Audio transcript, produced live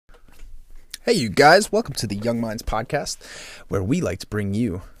Hey, you guys, welcome to the Young Minds Podcast, where we like to bring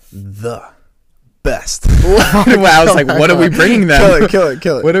you the best. Wow, I was like, what are we bringing them? Kill it.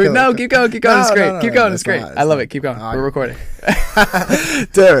 What do we? No, keep going. It's great. Keep going. It's great. Not, I love it. Keep going. We're recording.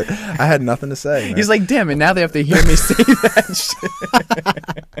 Damn it. I had nothing to say. Man. He's like, damn it. Now they have to hear me say that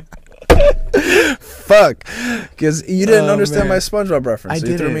shit. Fuck. Because you didn't understand my SpongeBob reference. So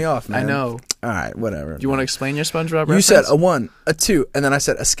you threw me off, man. I know. All right, whatever. Do you want to explain your SpongeBob reference? You said a 1, a 2, and then I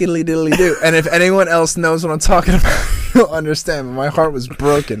said a skiddly diddly do. And if anyone else knows what I'm talking about, you'll understand. But my heart was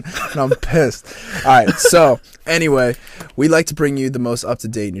broken, and I'm pissed. All right, so anyway, we like to bring you the most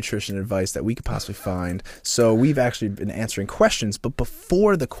up-to-date nutrition advice that we could possibly find. So we've actually been answering questions, but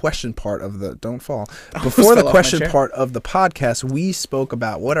before the question part of the before the question part of the podcast, we spoke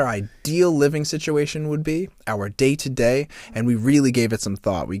about what our ideal living situation would be, our day-to-day, and we really gave it some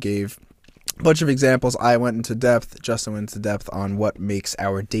thought. We gave bunch of examples. I went into depth. Justin went into depth on what makes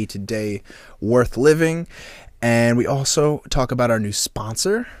our day-to-day worth living. And we also talk about our new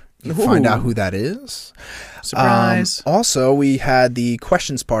sponsor. You find out who that is. Surprise. Also, we had the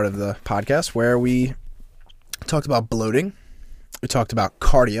questions part of the podcast where we talked about bloating. We talked about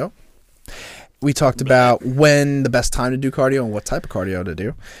cardio. We talked about when the best time to do cardio and what type of cardio to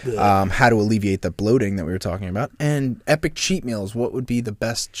do. How to alleviate the bloating that we were talking about. And epic cheat meals. What would be the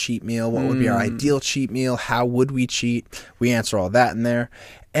best cheat meal? What would be our ideal cheat meal? How would we cheat? We answer all that in there.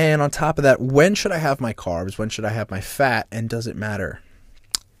 And on top of that, when should I have my carbs? When should I have my fat? And does it matter?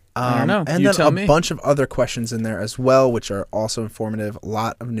 I don't know. And you then tell a me. bunch of other questions in there as well, which are also informative. A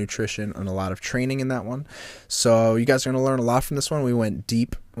lot of nutrition and a lot of training in that one. So you guys are going to learn a lot from this one. We went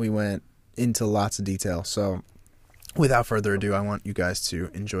deep. We went into lots of detail. So without further ado, I want you guys to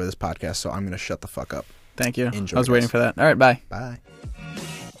enjoy this podcast. So I'm going to shut the fuck up. Thank you. Enjoy, I was waiting for that. All right, bye. Bye.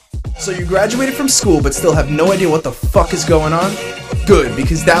 So you graduated from school but still have no idea what the fuck is going on? Good,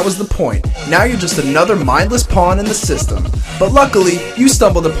 because that was the point. Now you're just another mindless pawn in the system. But luckily, you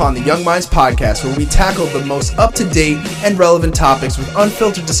stumbled upon the Young Minds Podcast, where we tackled the most up-to-date and relevant topics with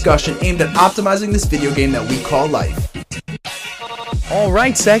unfiltered discussion aimed at optimizing this video game that we call life. All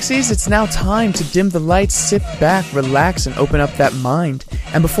right, sexies, it's now time to dim the lights, sit back, relax, and open up that mind.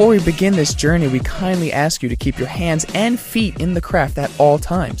 And before we begin this journey, we kindly ask you to keep your hands and feet in the craft at all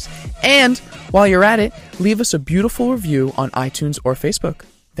times. And while you're at it, leave us a beautiful review on iTunes or Facebook.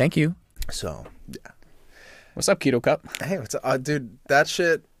 Thank you. So, yeah. What's up, Keto Cup? Hey, what's up? Dude, that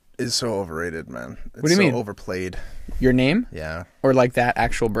shit is so overrated, man. It's what do you mean? Overplayed. Your name? Yeah. Or like that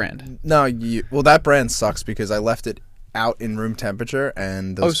actual brand? No, well, that brand sucks because I left it out in room temperature,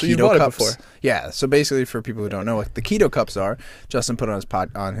 and those so keto you bought cups. It before. Yeah, so basically, for people who don't know what the keto cups are, Justin put on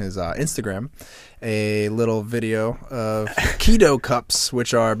his Instagram a little video of keto cups,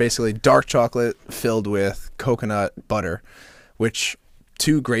 which are basically dark chocolate filled with coconut butter, which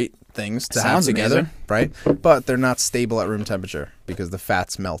two great things to have together, amazing. Right? But they're not stable at room temperature because the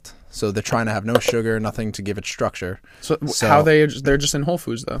fats melt. So they're trying to have no sugar, nothing to give it structure. So how they're just in Whole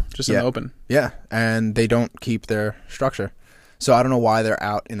Foods though, just in the open. Yeah, and they don't keep their structure. So I don't know why they're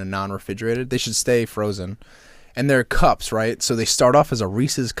out in a non-refrigerated. They should stay frozen. And they're cups, right? So they start off as a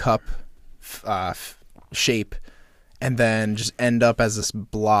Reese's cup shape, and then just end up as this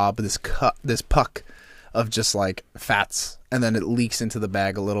blob, this puck of just like fats, and then it leaks into the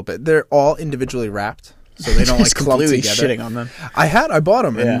bag a little bit. They're all individually wrapped. So they don't like clump together. Shitting on them. I bought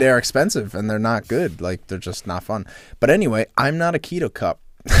them, and they're expensive, and they're not good. Like, they're just not fun. But anyway, I'm not a keto cup.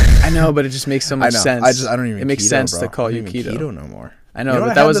 I know, but it just makes so much sense. I don't even. It makes keto, sense bro. to call I you don't even keto. No more. I know, You know but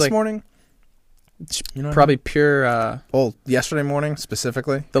what that I had was this like morning. You know probably pure. Oh, yesterday morning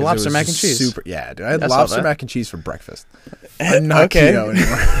specifically. The lobster mac and cheese. Super. Yeah, dude. I had That's lobster mac and cheese for breakfast. I'm not keto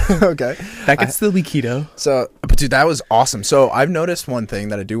anymore. Okay. That could still be keto. So, but dude, that was awesome. So I've noticed one thing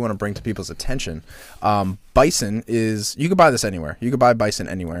that I do want to bring to people's attention. Bison is, you can buy this anywhere. You can buy bison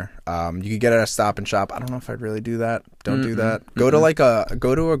anywhere. You can get it at a Stop and Shop. I don't know if I'd really do that. Don't do that. Go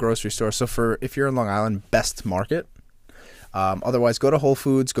to a grocery store. So if you're in Long Island, Best Market. Otherwise, go to Whole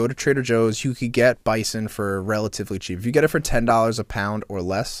Foods, go to Trader Joe's. You could get bison for relatively cheap. If you get it for $10 a pound or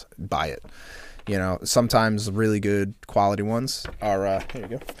less, buy it. You know, sometimes really good quality ones are, here you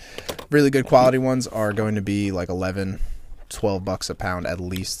go. Really good quality ones are going to be like $11, $12 a pound at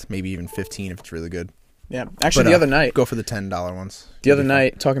least, maybe even 15 if it's really good. Yeah. Actually, the other night. Go for the $10 ones. The other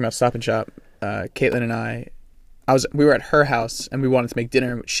night, talking about Stop and Shop, Caitlin and we were at her house and we wanted to make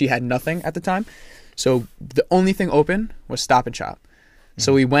dinner. She had nothing at the time. So the only thing open was Stop and Shop.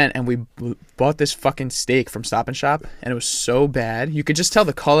 So we went and we bought this fucking steak from Stop and Shop, and it was so bad. You could just tell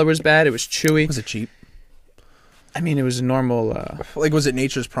the color was bad. It was chewy. Was it cheap? I mean, it was a normal. Like, was it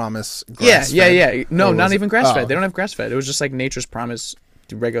Nature's Promise? Yeah. No, not not even grass fed. They don't have grass fed. It was just like Nature's Promise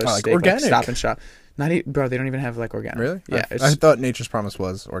the regular like steak, organic. like Stop and Shop. Bro, they don't even have like organic. Really? Yeah. I thought Nature's Promise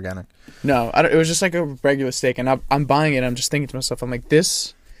was organic. No, it was just like a regular steak, and I'm buying it. I'm just thinking to myself, I'm like,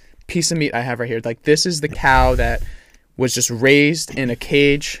 this piece of meat I have right here, like this is the cow that was just raised in a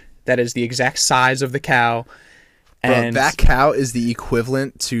cage that is the exact size of the cow. And Bro, that cow is the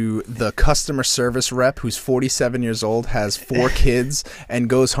equivalent to the customer service rep who's 47 years old, has 4 kids, and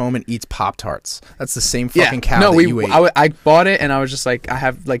goes home and eats Pop-Tarts. That's the same fucking cow that you ate. I bought it, and I was just like, I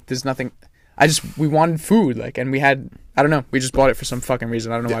have, like, there's nothing. We wanted food, like, and we had, I don't know, we just bought it for some fucking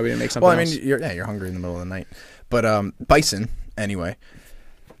reason. I don't know why we didn't make something else. You're hungry in the middle of the night. But bison, anyway.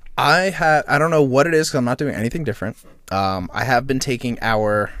 I don't know what it is because I'm not doing anything different. I have been taking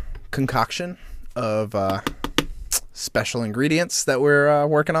our concoction of special ingredients that we're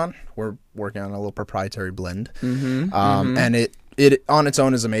working on. We're working on a little proprietary blend. And it on its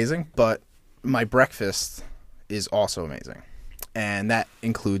own is amazing, but my breakfast is also amazing. And that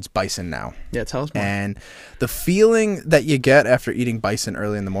includes bison now. Yeah, tell us more. And the feeling that you get after eating bison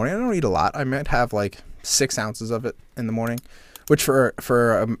early in the morning, I don't eat a lot. I might have like 6 ounces of it in the morning, which for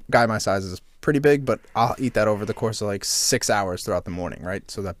a guy my size is pretty big, but I'll eat that over the course of like 6 hours throughout the morning, right?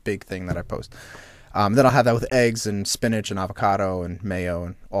 So that big thing that I post. Then I'll have that with eggs and spinach and avocado and mayo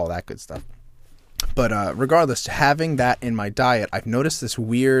and all that good stuff. But regardless, having that in my diet, I've noticed this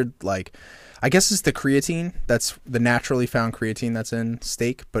weird, like, I guess it's the creatine. That's the naturally found creatine that's in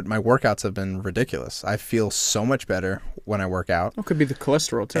steak. But my workouts have been ridiculous. I feel so much better when I work out. It could be the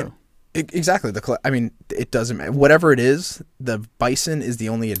cholesterol too. Exactly. I mean, it doesn't matter. Whatever it is, the bison is the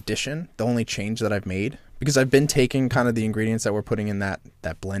only addition, the only change that I've made. Because I've been taking kind of the ingredients that we're putting in that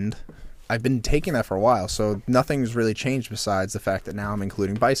blend. I've been taking that for a while. So nothing's really changed besides the fact that now I'm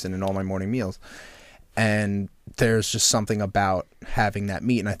including bison in all my morning meals. And there's just something about having that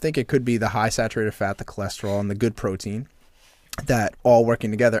meat. And I think it could be the high saturated fat, the cholesterol, and the good protein that all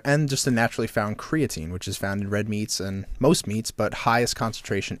working together. And just the naturally found creatine, which is found in red meats and most meats, but highest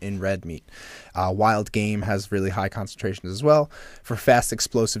concentration in red meat. Wild game has really high concentrations as well for fast,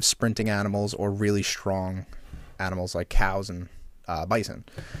 explosive, sprinting animals or really strong animals like cows and bison.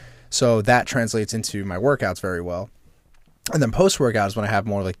 So that translates into my workouts very well. And then post-workout is when I have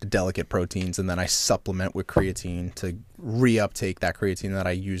more like the delicate proteins, and then I supplement with creatine to reuptake that creatine that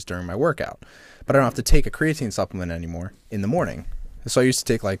I use during my workout. But I don't have to take a creatine supplement anymore in the morning. So I used to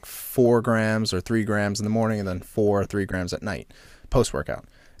take like 4 grams or 3 grams in the morning and then 4 or 3 grams at night post-workout.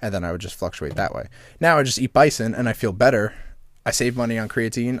 And then I would just fluctuate that way. Now I just eat bison and I feel better. I save money on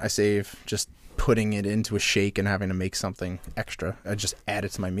creatine. I save just putting it into a shake and having to make something extra. I just add it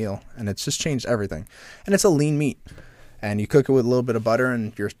to my meal, and it's just changed everything. And it's a lean meat. And you cook it with a little bit of butter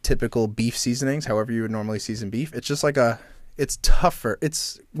and your typical beef seasonings, however you would normally season beef. It's just like it's tougher.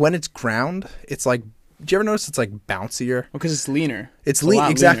 When it's ground, it's like, do you ever notice it's like bouncier? Because it's leaner. It's lean,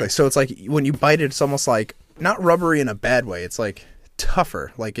 exactly. Leaner. So it's like when you bite it, it's almost like not rubbery in a bad way. It's like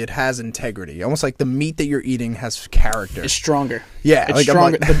tougher, like it has integrity. Almost like the meat that you're eating has character. It's stronger. Yeah, it's like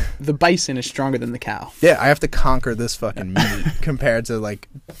stronger. The bison is stronger than the cow. Yeah, I have to conquer this fucking meat compared to like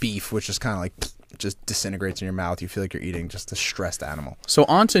beef, which is kind of like just disintegrates in your mouth. You feel like you're eating just a stressed animal. So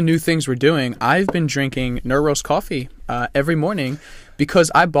on to new things we're doing. I've been drinking Neuros coffee every morning because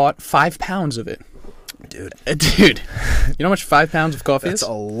I bought 5 pounds of it. Dude, you know how much 5 pounds of coffee is? That's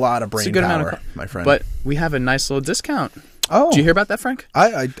a lot of brain a good power, amount of my friend. But we have a nice little discount. Oh, did you hear about that, Frank?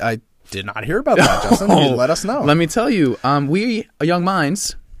 I did not hear about that, Justin. You let us know. Let me tell you, we Young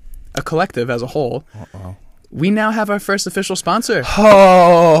Minds, a collective as a whole, we now have our first official sponsor.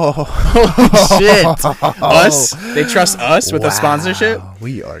 Oh, shit! Us? They trust us with a sponsorship.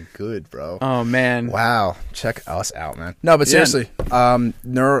 We are good, bro. Oh man! Wow, check us out, man. No, but seriously,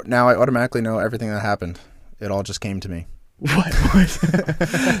 now I automatically know everything that happened. It all just came to me. What?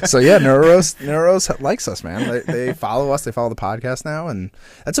 So yeah, Neuros likes us, man. They follow us. They follow the podcast now, and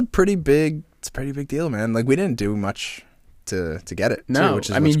that's a pretty big deal, man. Like we didn't do much to get it. No, too, which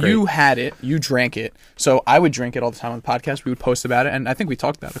is I mean great. You had it, you drank it. So I would drink it all the time on the podcast. We would post about it, and I think we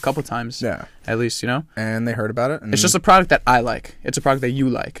talked about it a couple of times. Yeah, at least And they heard about it. And it's just a product that I like. It's a product that you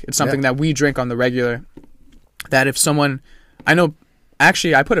like. It's something that we drink on the regular. That if someone, I know.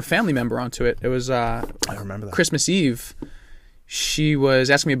 Actually, I put a family member onto it. It was I remember that. Christmas Eve. She was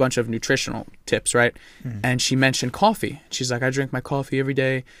asking me a bunch of nutritional tips, right? Mm-hmm. And she mentioned coffee. She's like, I drink my coffee every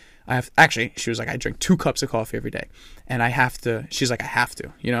day. She was like, I drink 2 cups of coffee every day. And I have to, she's like, I have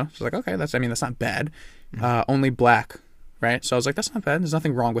to, She's like, okay, that's not bad. Mm-hmm. Only black, right? So I was like, that's not bad. There's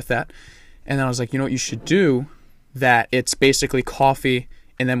nothing wrong with that. And then I was like, you know what you should do? That it's basically coffee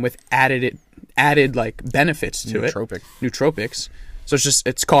and then with added like benefits to it. Nootropics. So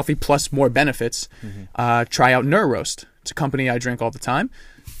it's coffee plus more benefits. Mm-hmm. Try out Neurost. It's a company I drink all the time.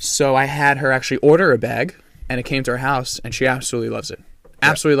 So I had her actually order a bag, and it came to her house, and she absolutely loves it.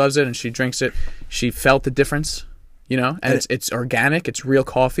 Absolutely loves it, and she drinks it. She felt the difference, you know, and it's organic, it's real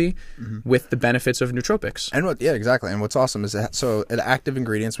coffee with the benefits of nootropics. And exactly. And what's awesome is that, so the active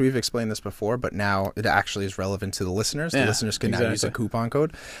ingredients, we've explained this before, but now it actually is relevant to the listeners. The listeners can now use a coupon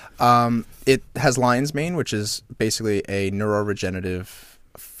code. It has lion's mane, which is basically a neuroregenerative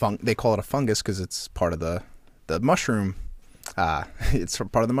they call it a fungus because it's part of the mushroom. It's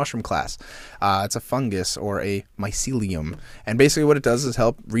part of the mushroom class. It's a fungus or a mycelium, and basically what it does is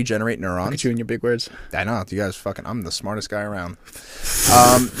help regenerate neurons. Look at you and your big words. I know, you guys I'm the smartest guy around.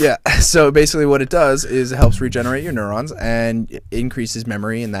 So basically what it does is it helps regenerate your neurons and it increases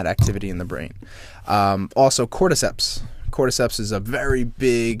memory and that activity in the brain. Also cordyceps. Cordyceps is a very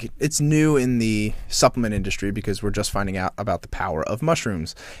big, it's new in the supplement industry because we're just finding out about the power of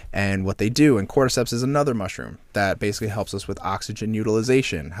mushrooms and what they do. And cordyceps is another mushroom that basically helps us with oxygen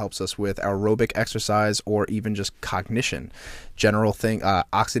utilization, helps us with aerobic exercise or even just cognition. General thing,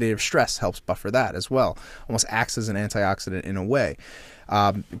 oxidative stress helps buffer that as well. Almost acts as an antioxidant in a way.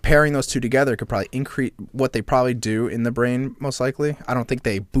 Pairing those two together could probably increase what they probably do in the brain, most likely. I don't think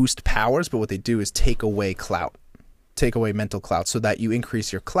they boost powers, but what they do is take away mental clout so that you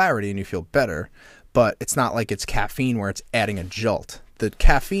increase your clarity and you feel better. But it's not like it's caffeine where it's adding a jolt. The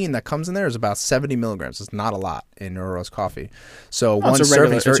caffeine that comes in there is about 70 milligrams. It's not a lot in Neuro's coffee. So one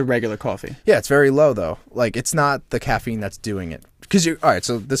serving, it's a regular coffee. Yeah, it's very low though. Like it's not the caffeine that's doing it. Because all right,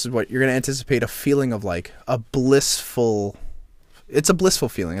 so this is what you're going to anticipate: a feeling of like a blissful. It's a blissful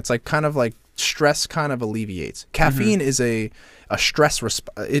feeling. It's like kind of like stress kind of alleviates. Caffeine is a stress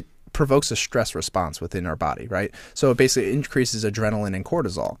it provokes a stress response within our body, right? So it basically increases adrenaline and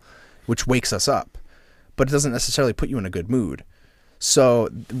cortisol, which wakes us up, but it doesn't necessarily put you in a good mood. So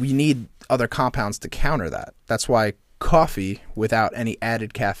we need other compounds to counter that. That's why coffee without any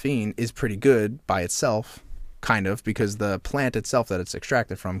added caffeine is pretty good by itself, kind of, because the plant itself that it's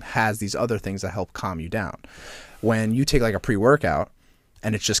extracted from has these other things that help calm you down. When you take like a pre-workout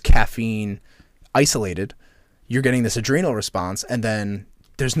and it's just caffeine isolated, you're getting this adrenal response and then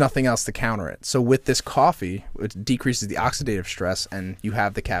there's nothing else to counter it. So with this coffee, it decreases the oxidative stress and you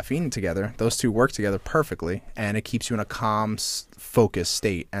have the caffeine together. Those two work together perfectly and it keeps you in a calm, focused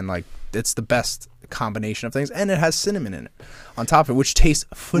state. And like, it's the best combination of things. And it has cinnamon in it on top of it, which tastes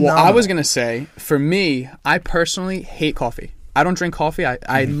phenomenal. Well, I was going to say, for me, I personally hate coffee. I don't drink coffee.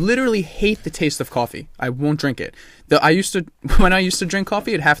 I literally hate the taste of coffee. I won't drink it. When I used to drink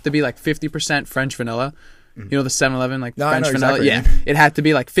coffee, it'd have to be like 50% French vanilla. You know the 7-Eleven like French vanilla? Exactly. Yeah. It had to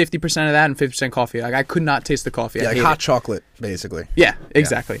be like 50% of that and 50% coffee. Like I could not taste the coffee. Yeah, like hot chocolate, basically. Yeah,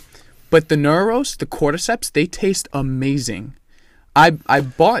 exactly. Yeah. But the Neuros, the cordyceps, they taste amazing. I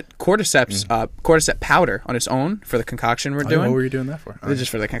bought cordyceps powder on its own for the concoction we're doing. What were you doing that for?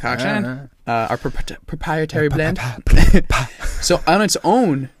 Just for the concoction. Our proprietary blend. So on its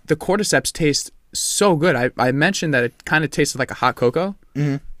own, the cordyceps taste so good. I mentioned that it kind of tasted like a hot cocoa.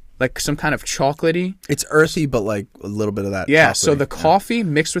 Mm-hmm. Like some kind of chocolatey. It's earthy, but like a little bit of that. Yeah, so the coffee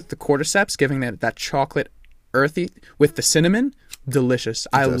mixed with the cordyceps, giving that chocolate earthy with the cinnamon, delicious.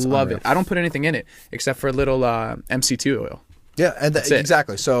 I love it. I don't put anything in it except for a little MCT oil. Yeah, and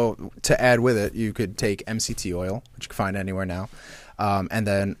exactly. So to add with it, you could take MCT oil, which you can find anywhere now, and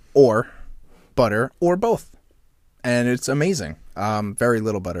then or butter or both, and it's amazing. Very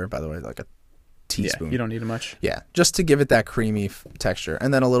little butter, by the way, like a teaspoon. Yeah, you don't need much. Yeah, just to give it that creamy texture,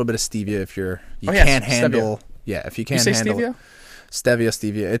 and then a little bit of stevia if you can't handle. Stevia. Yeah, if you can't handle stevia?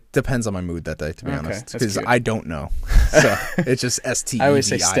 Stevia. It depends on my mood that day, to be honest, because I don't know. So it's just STEVIA. I always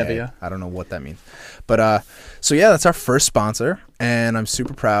say stevia. I don't know what that means, but so yeah, that's our first sponsor, and I'm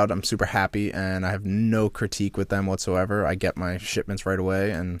super proud. I'm super happy, and I have no critique with them whatsoever. I get my shipments right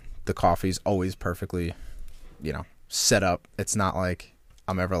away, and the coffee's always perfectly, set up. It's not like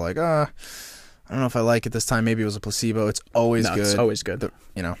I'm ever like, I don't know if I like it this time. Maybe it was a placebo. It's always good. It's always good.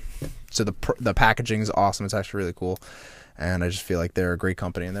 So the packaging is awesome. It's actually really cool. And I just feel like they're a great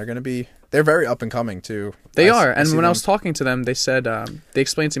company, and they're very up and coming too. They are. And when I was talking to them, they said, they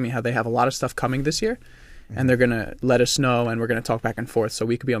explained to me how they have a lot of stuff coming this year, and they're going to let us know, and we're going to talk back and forth so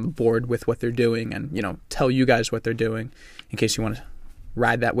we could be on the board with what they're doing and, tell you guys what they're doing in case you want to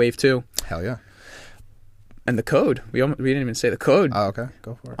ride that wave too. Hell yeah. And the code, we didn't even say the code. Oh, okay.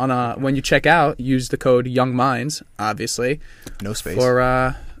 Go for it. When you check out, use the code Young Minds, obviously. No space.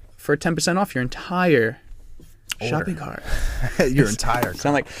 For 10% off your entire shopping cart. Your entire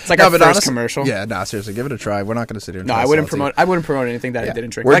cart. It's like our first commercial. Yeah, seriously, give it a try. We're not going to sit here and I wouldn't promote anything that I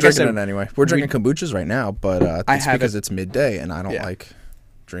didn't drink. We're drinking it anyway. We're drinking kombuchas right now, but it's because it's midday and I don't like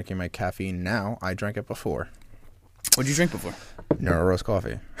drinking my caffeine now. I drank it before. What'd you drink before? Nero Rose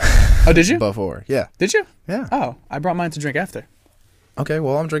coffee. Oh, did you? Before, yeah. Did you? Yeah. Oh, I brought mine to drink after. Okay,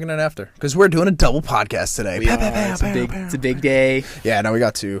 well, I'm drinking it after. Because we're doing a double podcast today. It's a big day. Yeah, no, we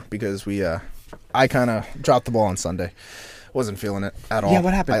got two because I kind of dropped the ball on Sunday. Wasn't feeling it at all. Yeah,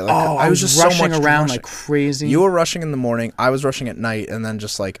 what happened? I was just rushing so much around rushing. like crazy. You were rushing in the morning. I was rushing at night, and then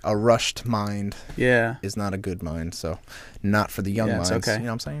just like a rushed mind is not a good mind. So, not for the young minds. Okay. You know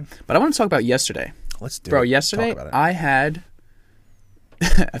what I'm saying? But I want to talk about yesterday. Let's do it. Bro, yesterday Talk about it. I had...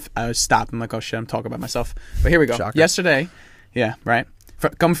 I was stopped. I'm like, oh shit, I'm talking about myself. But here we go. Shocker. Yesterday, yeah, right?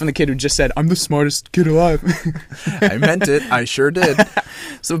 Coming from the kid who just said, I'm the smartest kid alive. I meant it. I sure did.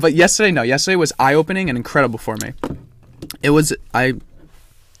 But yesterday was eye-opening and incredible for me. It was, did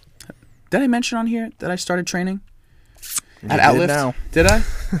I mention on here that I started training at Outlift? Now. Did I?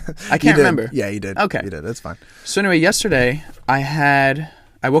 I can't remember. Yeah, you did. Okay. You did. That's fine. So anyway, yesterday I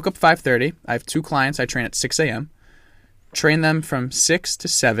woke up 5:30. I have 2 clients. I train at 6 a.m. Train them from 6 to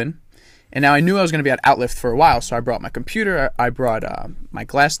 7. And now I knew I was going to be at Outlift for a while, so I brought my computer. I brought my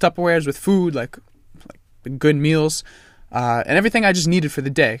glass Tupperwares with food, like good meals, and everything I just needed for the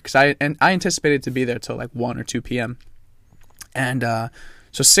day. Because I anticipated to be there till like 1 or 2 p.m. And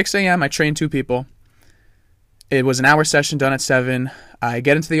so 6 a.m. I trained 2 people. It was an hour session done at 7. I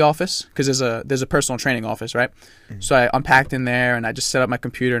get into the office because there's a personal training office, right? Mm-hmm. So I unpacked in there and I just set up my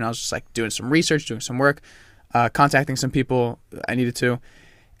computer and I was just like doing some research, doing some work, contacting some people I needed to.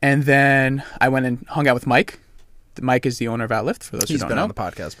 And then I went and hung out with Mike. Mike is the owner of Outlift, for those who don't know. He's been on the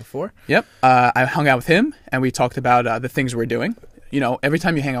podcast before. Yep. I hung out with him, and we talked about the things we're doing. You know, every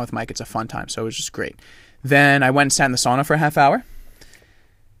time you hang out with Mike, it's a fun time, so it was just great. Then I went and sat in the sauna for a half hour.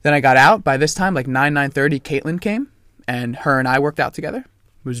 Then I got out. By this time, like 9:30, Caitlin came, and her and I worked out together.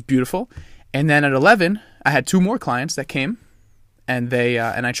 It was beautiful. And then at 11, I had 2 more clients that came, and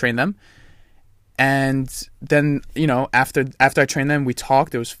I trained them. And then, you know, after I trained them, we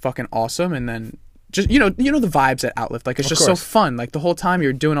talked. It was fucking awesome. And then just, you know the vibes at Outlift. Like, it's just so fun. Like, the whole time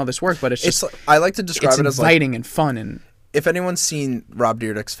you're doing all this work, but it's just... I like to describe it as like... inviting and fun. And if anyone's seen Rob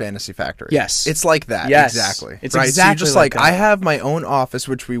Dyrdek's Fantasy Factory. Yes. It's like that. Yes. Exactly. It's right? exactly so you're just like that. I have my own office,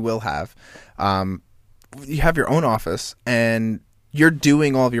 which we will have. You have your own office, and you're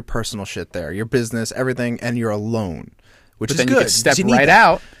doing all of your personal shit there. Your business, everything, and you're alone. Which but is then good. You can step you right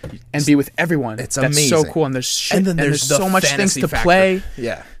out and be with everyone. It's That's amazing. so cool. And there's shit. And then there's the so much things fantasy to factor. play.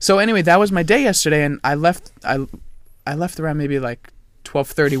 Yeah. So anyway, that was my day yesterday, and I left around maybe like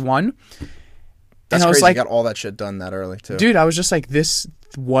 12:31. That's and I was crazy. like, you got all that shit done that early too. Dude, I was just like,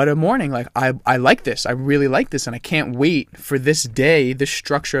 what a morning. Like, I like this. I really like this, and I can't wait for this day, this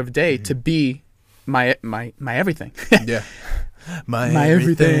structure of day, to be my everything. Yeah. My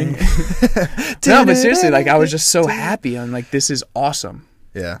everything. No, but seriously, like, I was just so happy. I'm like, this is awesome.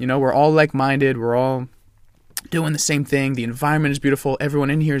 Yeah. You know, we're all like-minded. We're all doing the same thing. The environment is beautiful. Everyone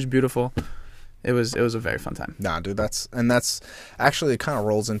in here is beautiful. It was a very fun time. Nah, dude, that's actually, it kind of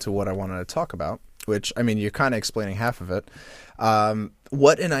rolls into what I wanted to talk about, which, I mean, you're kind of explaining half of it.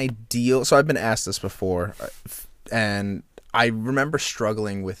 What an ideal... So I've been asked this before, and I remember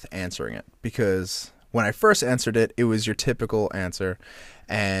struggling with answering it because... When I first answered it, it was your typical answer,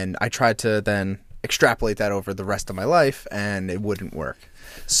 and I tried to then extrapolate that over the rest of my life, and it wouldn't work.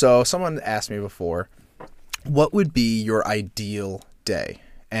 So someone asked me before, what would be your ideal day?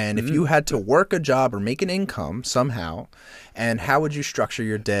 And if you had to work a job or make an income somehow, and how would you structure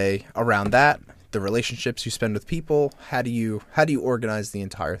your day around that? The relationships you spend with people, how do you organize the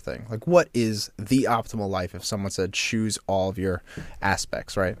entire thing? Like, what is the optimal life if someone said choose all of your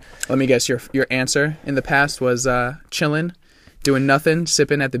aspects, right? Let me guess, your answer in the past was chilling, doing nothing,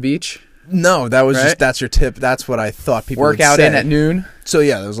 sipping at the beach. No, that was right? just that's your tip. That's what I thought people work would out say. in at noon. So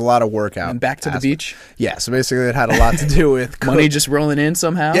yeah, there was a lot of workout. And back to the beach. Yeah, so basically it had a lot to do with money just rolling in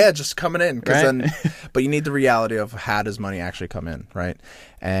somehow. Yeah, just coming in. Right? Then, but you need the reality of how does money actually come in, right?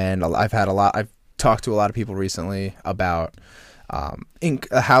 And I've talked to a lot of people recently about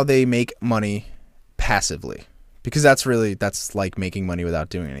how they make money passively, because that's like making money without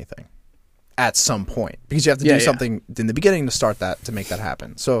doing anything at some point, because you have to do something in the beginning to start that, to make that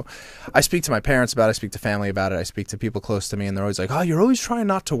happen. So I speak to my parents about it, I speak to family about it, I speak to people close to me, and they're always like, oh, you're always trying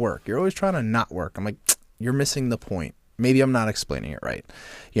not to work, you're always trying to not work. I'm like, you're missing the point. Maybe I'm not explaining it right.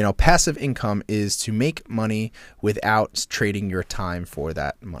 You know, passive income is to make money without trading your time for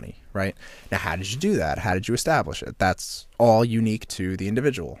that money, right? Now, how did you do that? How did you establish it? That's all unique to the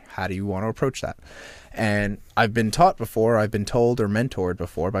individual. How do you want to approach that? And I've been taught before, I've been told or mentored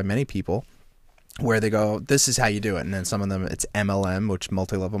before by many people where they go, this is how you do it. And then some of them, it's MLM, which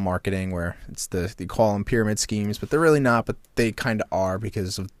multi-level marketing, where it's they call them pyramid schemes, but they're really not, but they kind of are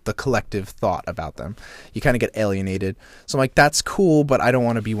because of the collective thought about them. You kind of get alienated. So I'm like, that's cool, but I don't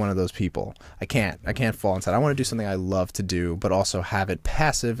want to be one of those people. I can't fall inside. I want to do something I love to do, but also have it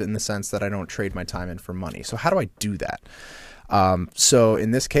passive in the sense that I don't trade my time in for money. So how do I do that? So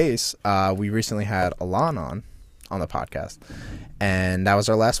in this case, we recently had Alon on the podcast, and that was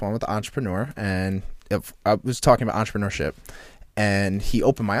our last one with the entrepreneur, and I was talking about entrepreneurship, and he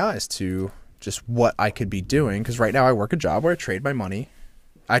opened my eyes to just what I could be doing, because right now I work a job where I trade my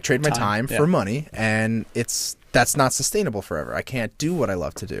time for money, and that's not sustainable forever. I can't do what I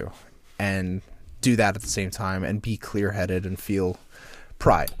love to do and do that at the same time and be clear-headed and feel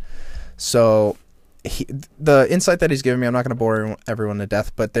pride. So the insight that he's given me, I'm not going to bore everyone to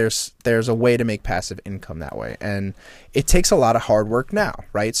death, but there's a way to make passive income that way. And it takes a lot of hard work now,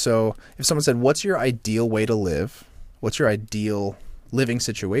 right? So if someone said, what's your ideal way to live? What's your ideal living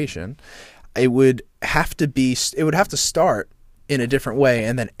situation? It would have to start in a different way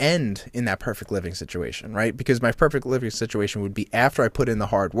and then end in that perfect living situation, right? Because my perfect living situation would be after I put in the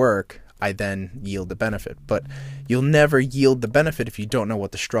hard work, I then yield the benefit. But you'll never yield the benefit if you don't know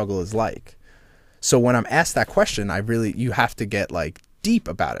what the struggle is like. So when I'm asked that question, you have to get like deep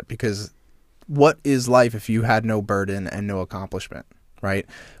about it, because what is life if you had no burden and no accomplishment, right?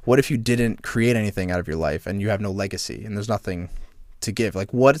 What if you didn't create anything out of your life and you have no legacy and there's nothing to give?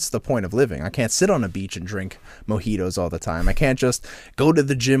 Like, what's the point of living? I can't sit on a beach and drink mojitos all the time. I can't just go to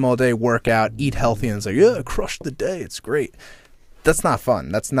the gym all day, work out, eat healthy, and say, yeah, crush the day, it's great. That's not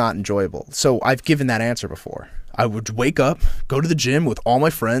fun. That's not enjoyable. So I've given that answer before. I would wake up, go to the gym with all my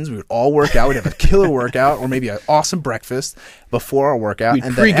friends. We would all work out. We'd have a killer workout, or maybe an awesome breakfast before our workout.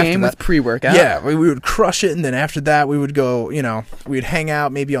 We'd pre-game with pre-workout. Yeah, we would crush it, and then after that, we would go, we'd hang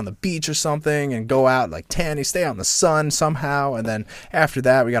out maybe on the beach or something and go out like tanning, stay out in the sun somehow. And then after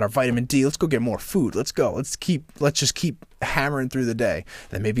that, we got our vitamin D. Let's go get more food. Let's go. Let's just keep hammering through the day.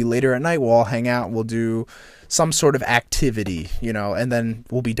 Then maybe later at night, we'll all hang out. We'll do some sort of activity, and then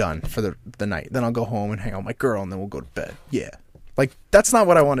we'll be done for the night. Then I'll go home and hang out with my girl, and then we'll go to bed. Yeah. Like, that's not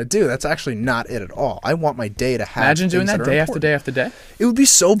what I want to do. That's actually not it at all. I want my day to have Imagine doing that day after day after day. It would be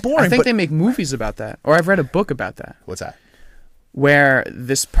so boring. I think they make movies about that. Or I've read a book about that. What's that? Where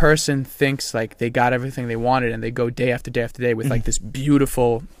this person thinks like they got everything they wanted, and they go day after day after day with like this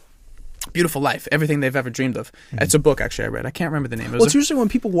beautiful life, everything they've ever dreamed of. It's a book, actually, I read. I can't remember the name. It's usually when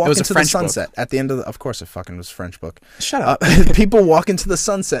people walk into the sunset at the end of course it fucking was a French book. Shut up. People walk into the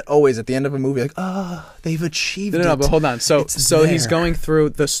sunset always at the end of a movie like, they've achieved it. No, but hold on. So he's going through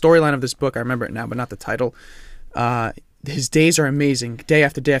the storyline of this book. I remember it now, but not the title. His days are amazing, day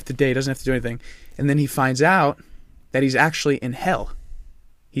after day after day. He doesn't have to do anything. And then he finds out that he's actually in hell.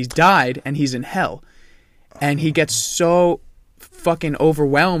 He's died, and he's in hell. And he gets so fucking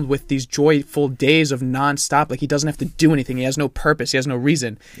overwhelmed with these joyful days of nonstop. Like, he doesn't have to do anything. He has no purpose. He has no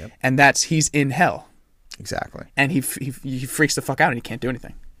reason. Yep. And he's in hell. Exactly. And he freaks the fuck out, and he can't do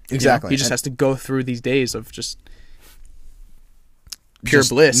anything. Exactly. He just has to go through these days of just pure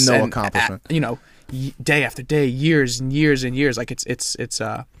bliss. No accomplishment. Day after day, years and years and years. Like, it's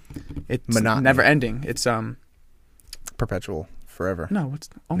monotony. Never ending. It's perpetual, forever. No,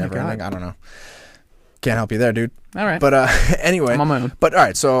 never my God. ending. I don't know. Can't help you there, dude. All right. But anyway, I'm on my own. But all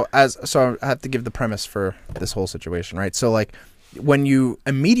right, so I have to give the premise for this whole situation, right? So like, when you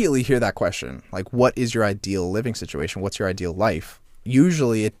immediately hear that question, like, what is your ideal living situation? What's your ideal life?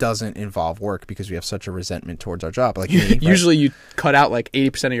 Usually it doesn't involve work, because we have such a resentment towards our job. Like, usually you cut out like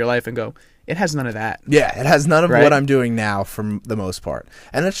 80% of your life and go, it has none of that. Yeah, it has none of what I'm doing now, for the most part.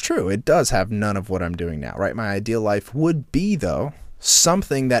 And it's true. It does have none of what I'm doing now, right? My ideal life would be, though,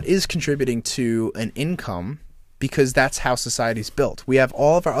 something that is contributing to an income, because that's how society's built. We have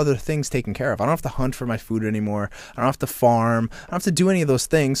all of our other things taken care of. I don't have to hunt for my food anymore. I don't have to farm. I don't have to do any of those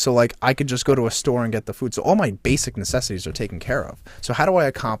things. So like, I could just go to a store and get the food. So all my basic necessities are taken care of. So how do I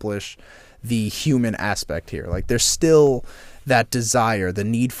accomplish the human aspect here? Like, there's still that desire, the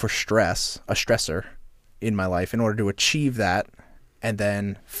need for stress, a stressor in my life, in order to achieve that and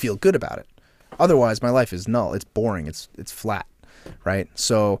then feel good about it. Otherwise, my life is null. It's boring. It's flat. Right?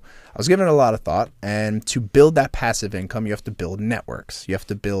 So I was giving it a lot of thought, and to build that passive income, you have to build networks. You have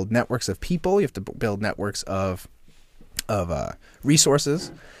to build networks of people. You have to build networks of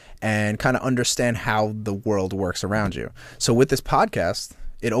resources, and kind of understand how the world works around you. So with this podcast,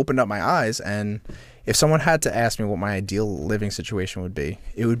 it opened up my eyes, and if someone had to ask me what my ideal living situation would be,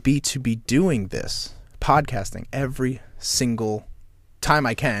 it would be to be doing this, podcasting, every single time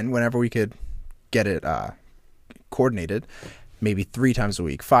I can, whenever we could get it coordinated, maybe 3 times a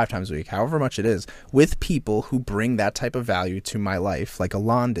week, 5 times a week, however much it is, with people who bring that type of value to my life, like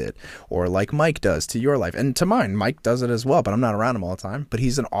Alon did, or like Mike does to your life, and to mine. Mike does it as well, but I'm not around him all the time. But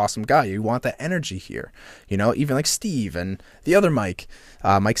he's an awesome guy. You want that energy here, you know. Even like Steve and the other Mike,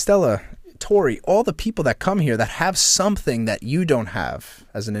 Mike Stella, Tori, all the people that come here that have something that you don't have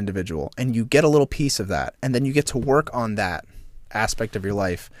as an individual, and you get a little piece of that, and then you get to work on that aspect of your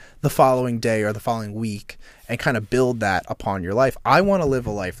life the following day or the following week and kind of build that upon your life. I want to live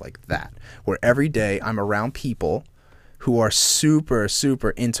a life like that, where every day I'm around people who are super, super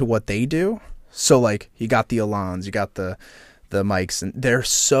into what they do. So like you got the Alons, you got the Mikes, and they're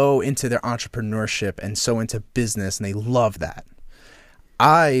so into their entrepreneurship and so into business, and they love that.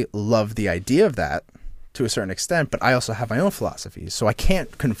 I love the idea of that to a certain extent, but I also have my own philosophies. So I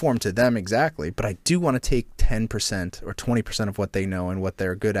can't conform to them exactly, but I do want to take 10% or 20% of what they know and what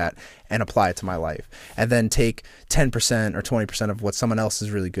they're good at and apply it to my life. And then take 10% or 20% of what someone else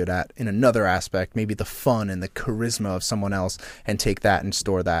is really good at in another aspect, maybe the fun and the charisma of someone else, and take that and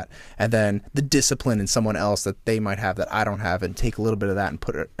store that. And then the discipline in someone else that they might have that I don't have, and take a little bit of that and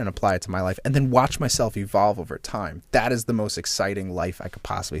put it and apply it to my life. And then watch myself evolve over time. That is the most exciting life I could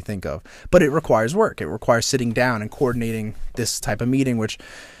possibly think of. But it requires work. It requires sitting down and coordinating this type of meeting, which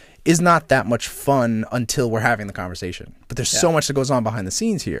is not that much fun until we're having the conversation. But there's so much that goes on behind the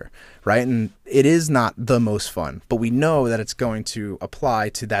scenes here, right? And it is not the most fun, but we know that it's going to apply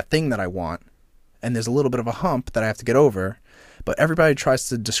to that thing that I want. And there's a little bit of a hump that I have to get over. But everybody tries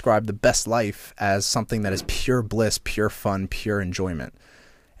to describe the best life as something that is pure bliss, pure fun, pure enjoyment.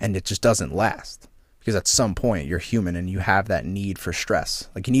 And it just doesn't last. Because at some point you're human and you have that need for stress.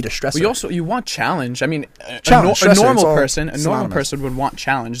 Like you need a stressor. Well, you want challenge. I mean, Challenge, a normal person would want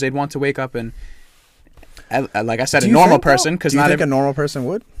challenge. They'd want to wake up and, like I said, a normal person. Do you think a normal person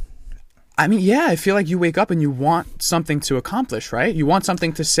would? I mean, yeah, I feel like you wake up and you want something to accomplish, right? You want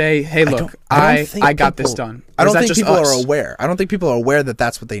something to say, hey, look, I got this done. I don't think people are aware. I don't think people are aware that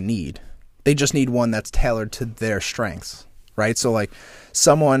that's what they need. They just need one that's tailored to their strengths, right? So like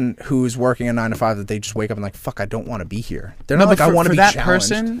someone who's working a 9 to 5 that they just wake up and like, fuck, I don't want to be here. They're not like, I want to be challenged. For that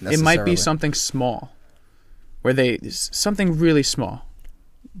person, it might be something small, something really small,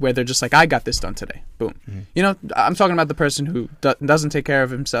 where they're just like, I got this done today. Boom. Mm-hmm. You know, I'm talking about the person who doesn't take care of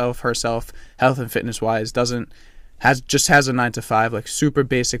himself, herself, health and fitness wise, just has a 9 to 5, like super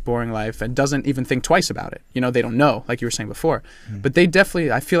basic, boring life, and doesn't even think twice about it. You know, they don't know, like you were saying before. Mm-hmm. But they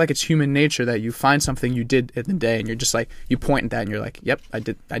definitely, I feel like it's human nature that you find something you did in the day and you're just like, you point at that and you're like, yep, I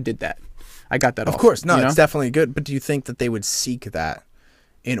did that. I got that off. Of course, no, you know? It's definitely good. But do you think that they would seek that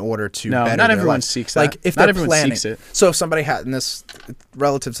in order to better their not everyone life? Seeks that. Like if not they're everyone planning, seeks it. So if somebody had, and this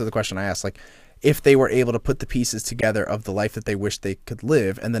relative to the question I asked, like if they were able to put the pieces together of the life that they wish they could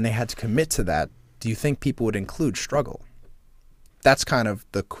live, and then they had to commit to that, do you think people would include struggle? That's kind of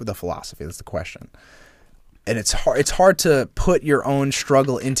the philosophy. That's the question. And it's hard to put your own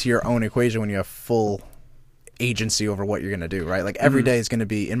struggle into your own equation when you have full agency over what you're going to do, right? Like every day is going to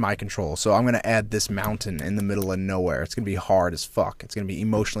be in my control. So I'm going to add this mountain in the middle of nowhere. It's going to be hard as fuck. It's going to be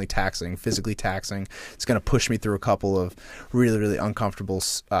emotionally taxing, physically taxing. It's going to push me through a couple of really, really uncomfortable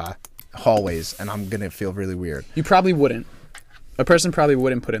hallways, and I'm going to feel really weird. You probably wouldn't. A person probably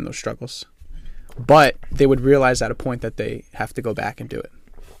wouldn't put in those struggles. But they would realize at a point that they have to go back and do it.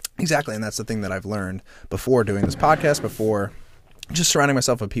 Exactly, and that's the thing that I've learned before doing this podcast, before just surrounding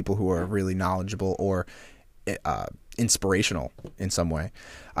myself with people who are really knowledgeable or inspirational in some way.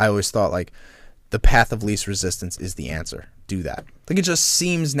 I always thought like the path of least resistance is the answer. Do that. Like it just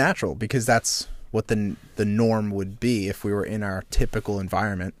seems natural because that's what the norm would be if we were in our typical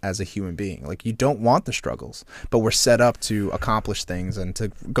environment as a human being. Like you don't want the struggles, but we're set up to accomplish things and to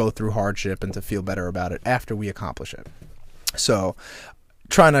go through hardship and to feel better about it after we accomplish it. So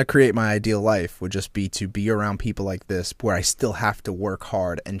trying to create my ideal life would just be to be around people like this where I still have to work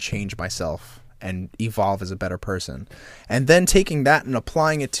hard and change myself and evolve as a better person. And then taking that and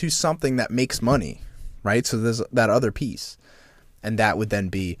applying it to something that makes money, right? So there's that other piece. And that would then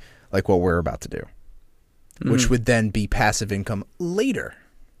be like what we're about to do, which would then be passive income later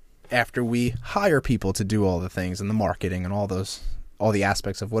after we hire people to do all the things and the marketing and all the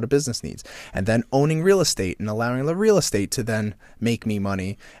aspects of what a business needs, and then owning real estate and allowing the real estate to then make me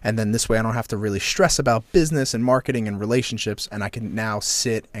money. And then this way I don't have to really stress about business and marketing and relationships, and I can now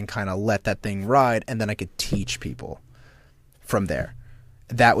sit and kind of let that thing ride, and then I could teach people from there.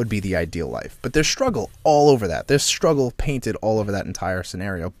 That would be the ideal life. But there's struggle all over that. There's struggle painted all over that entire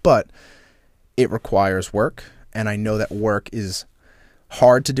scenario. But it requires work. And I know that work is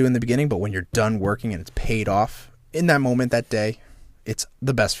hard to do in the beginning. But when you're done working and it's paid off in that moment, that day, it's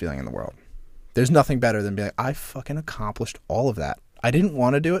the best feeling in the world. There's nothing better than being like, I fucking accomplished all of that. I didn't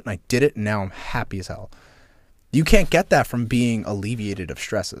want to do it, and I did it, and now I'm happy as hell. You can't get that from being alleviated of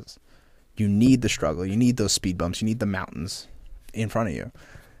stresses. You need the struggle. You need those speed bumps. You need the mountains in front of you.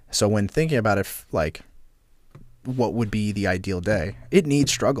 So when thinking about it, like, what would be the ideal day, it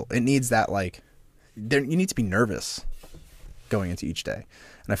needs struggle. It needs that, like, you need to be nervous going into each day.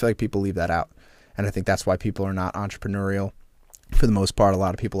 And I feel like people leave that out. And I think that's why people are not entrepreneurial. For the most part, a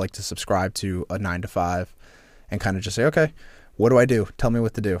lot of people like to subscribe to a 9-to-5 and kind of just say, okay, what do I do? Tell me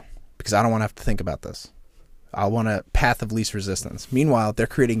what to do. Because I don't want to have to think about this. I want a path of least resistance. Meanwhile, they're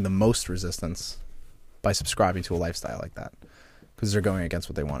creating the most resistance by subscribing to a lifestyle like that. Because they're going against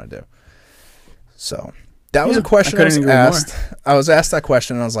what they want to do. So that was a question I was asked. I was asked that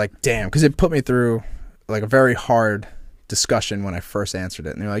question and I was like, damn. Because it put me through like a very hard discussion when I first answered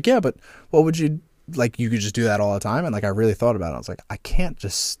it. And they're like, yeah, but what would you... like, you could just do that all the time. And like, I really thought about it. I was like, I can't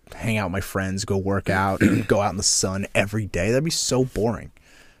just hang out with my friends, go work out, and go out in the sun every day. That'd be so boring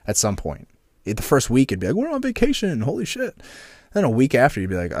at some point. The first week, it'd be like, we're on vacation. Holy shit. Then a week after, you'd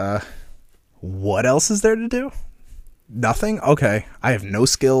be like, what else is there to do? Nothing? Okay. I have no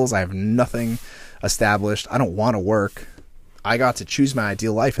skills. I have nothing established. I don't want to work. I got to choose my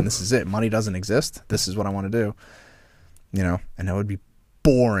ideal life, and this is it. Money doesn't exist. This is what I want to do. You know? And that would be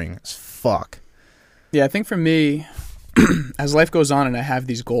boring as fuck. Yeah, I think for me, as life goes on and I have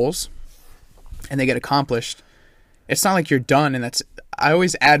these goals and they get accomplished, it's not like you're done and that's... I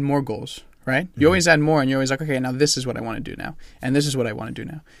always add more goals, right? You always add more and you're always like, okay, now this is what I want to do now. And this is what I want to do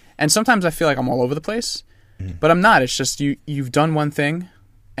now. And sometimes I feel like I'm all over the place, but I'm not. It's just you've done one thing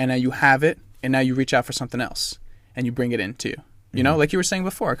and now you have it and now you reach out for something else and you bring it into you. You know, like you were saying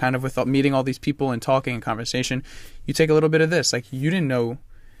before, kind of with meeting all these people and talking and conversation, you take a little bit of this. Like, you didn't know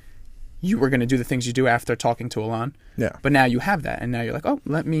you were going to do the things you do after talking to Alon. Yeah. But now you have that. And now you're like, oh,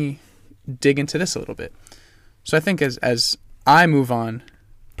 let me dig into this a little bit. So I think as I move on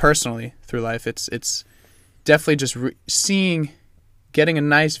personally through life, it's definitely just getting a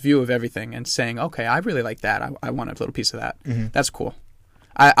nice view of everything and saying, okay, I really like that. I want a little piece of that. That's cool.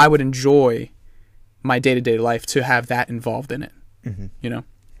 I would enjoy my day-to-day life to have that involved in it. You know?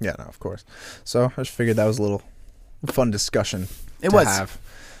 Yeah, no, of course. So I just figured that was a little fun discussion to have,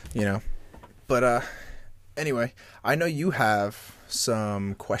 you know. But anyway, I know you have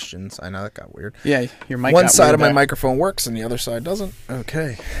some questions. I know that got weird. Yeah, your mic. One side of my microphone works and the other side doesn't.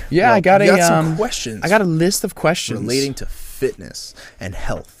 Okay. Yeah, well, I got some questions. I got a list of questions relating to fitness and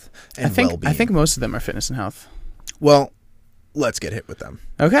health and well-being. I think most of them are fitness and health. Well, let's get hit with them.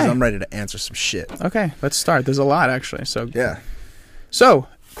 Okay. I'm ready to answer some shit. Okay, let's start. There's a lot actually. So yeah. So,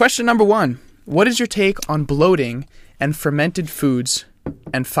 question number 1: what is your take on bloating and fermented foods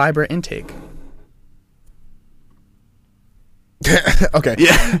and fiber intake? Okay.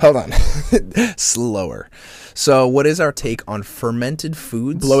 Yeah. Hold on. Slower. So, what is our take on fermented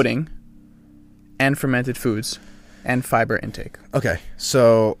foods? Bloating and fermented foods and fiber intake. Okay.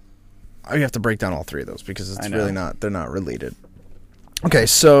 So, I have to break down all three of those because it's really they're not related. Okay.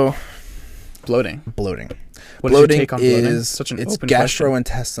 So, bloating. What is your take on bloating? It's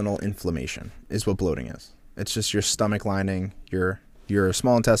gastrointestinal inflammation is what bloating is. It's just your stomach lining, your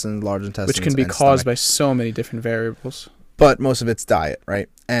small intestine, large intestine, which can be caused by so many different variables. But most of it's diet, right?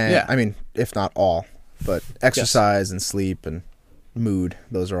 And yeah. I mean, if not all, but exercise and sleep and mood,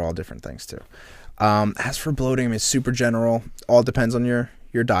 those are all different things too. As for bloating, I mean, it's super general. All depends on your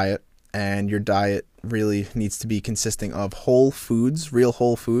diet, and your diet really needs to be consisting of whole foods, real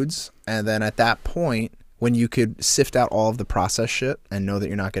whole foods. And then at that point, when you could sift out all of the processed shit and know that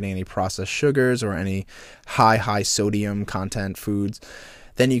you're not getting any processed sugars or any high sodium content foods,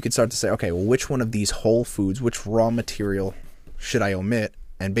 then you could start to say, okay, well, which one of these whole foods, which raw material should I omit?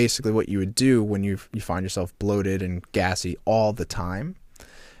 And basically what you would do when you find yourself bloated and gassy all the time,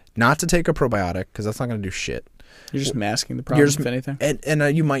 not to take a probiotic, because that's not going to do shit. You're just masking the problem, if anything.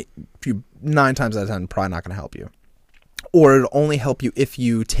 And you 9 times out of 10, probably not going to help you. Or it'll only help you if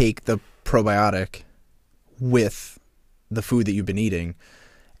you take the probiotic with the food that you've been eating,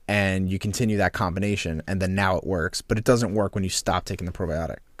 and you continue that combination, and then now it works. But it doesn't work when you stop taking the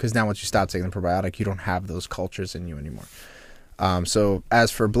probiotic, because now once you stop taking the probiotic, you don't have those cultures in you anymore. So as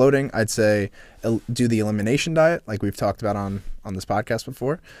for bloating, I'd say do the elimination diet, like we've talked about on this podcast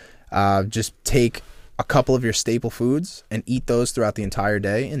before. Just take a couple of your staple foods and eat those throughout the entire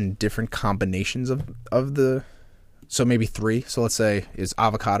day in different combinations of the... So maybe 3. So let's say is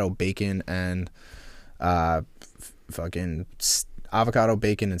avocado, bacon, and avocado,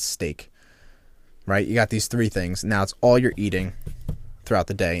 bacon, and steak, right? You got these 3 things. Now it's all you're eating throughout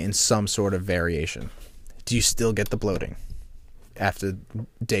the day in some sort of variation. Do you still get the bloating after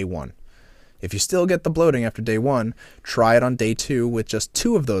day 1? If you still get the bloating after day 1, try it on day 2 with just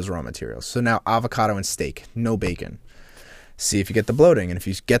 2 of those raw materials. So now avocado and steak, no bacon. See if you get the bloating. And if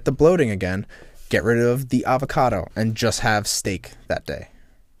you get the bloating again, get rid of the avocado and just have steak that day.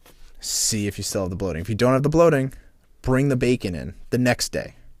 See if you still have the bloating. If you don't have the bloating, bring the bacon in the next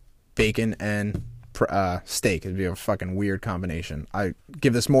day. Bacon and steak. It'd be a fucking weird combination. I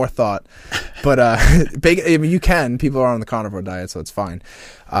give this more thought, but bacon. I mean, you can. People are on the carnivore diet, so it's fine.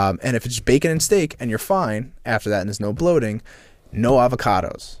 And if it's just bacon and steak, and you're fine after that, and there's no bloating, no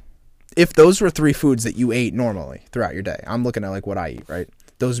avocados. If those were 3 foods that you ate normally throughout your day, I'm looking at like what I eat, right?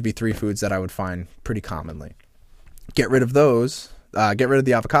 Those would be 3 foods that I would find pretty commonly. Get rid of those. Get rid of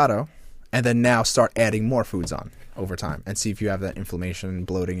the avocado, and then now start adding more foods on over time and see if you have that inflammation and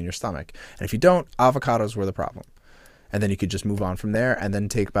bloating in your stomach. And if you don't, avocados were the problem. And then you could just move on from there and then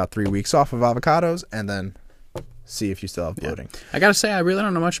take about 3 weeks off of avocados and then see if you still have bloating. Yeah. I gotta say, I really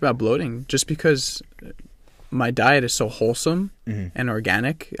don't know much about bloating just because my diet is so wholesome and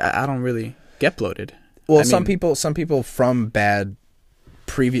organic. I don't really get bloated. Well, some people from bad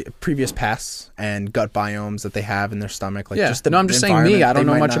previous pasts and gut biomes that they have in their stomach, like just I'm just saying me. I don't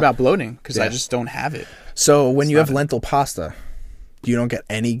know much about bloating because I just don't have it. So when you have lentil pasta, you don't get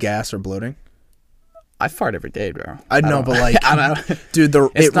any gas or bloating. I fart every day, bro. I know, but like, dude,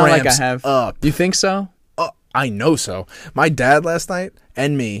 it's not like I ramps have. up. You think so? I know so. My dad last night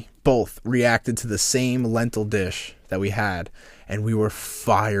and me both reacted to the same lentil dish that we had, and we were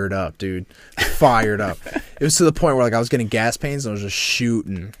fired up, dude. Fired up. It was to the point where like I was getting gas pains and I was just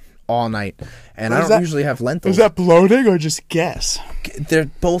shooting all night. And I don't usually have lentils. Is that bloating or just gas? They're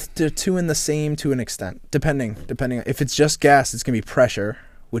two in the same to an extent, depending. If it's just gas, it's gonna be pressure,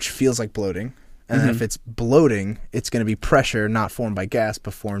 which feels like bloating. And if it's bloating, it's gonna be pressure not formed by gas,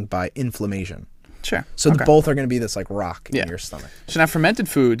 but formed by inflammation. Sure. So both are going to be this like rock in your stomach. So now fermented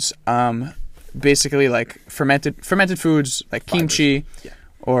foods, basically like fermented foods like kimchi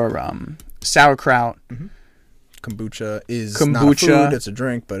or sauerkraut. Kombucha is not a food, it's a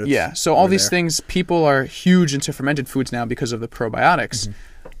drink, but it's so all these things, people are huge into fermented foods now because of the probiotics.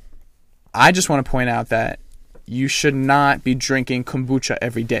 I just want to point out that you should not be drinking kombucha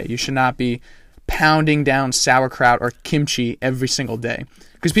every day. You should not be pounding down sauerkraut or kimchi every single day.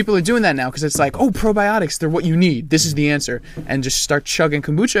 Because people are doing that now because it's like, oh, probiotics, they're what you need. This is the answer. And just start chugging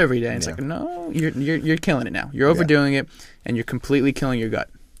kombucha every day. And it's like, no, you're killing it now. You're overdoing it, and you're completely killing your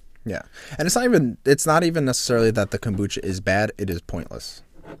gut. Yeah. And it's not even necessarily that the kombucha is bad. It is pointless,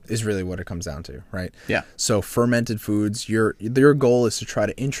 is really what it comes down to, right? Yeah. So fermented foods, your goal is to try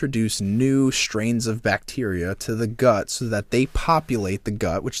to introduce new strains of bacteria to the gut so that they populate the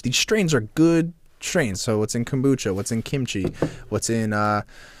gut, which these strains are good strains. So what's in kombucha, what's in kimchi, what's in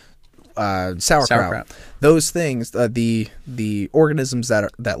sauerkraut. Those things, the organisms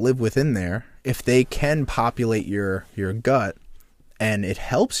that live within there, if they can populate your gut and it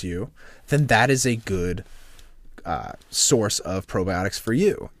helps you, then that is a good source of probiotics for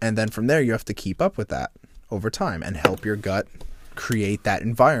you. And then from there, you have to keep up with that over time and help your gut create that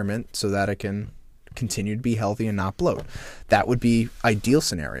environment so that it can continue to be healthy and not bloat. That would be ideal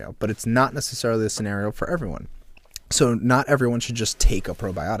scenario, but it's not necessarily the scenario for everyone. So not everyone should just take a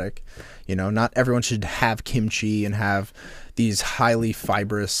probiotic. Not everyone should have kimchi and have these highly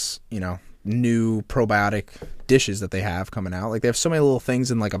fibrous, new probiotic dishes that they have coming out. Like they have so many little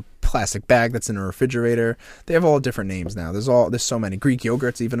things in like a plastic bag that's in a refrigerator. They have all different names now. There's so many. Greek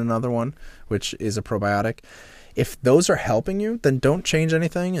yogurt's even another one, which is a probiotic. If those are helping you, then don't change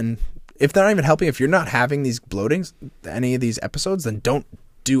anything. And if they're not even helping, if you're not having these bloatings, any of these episodes, then don't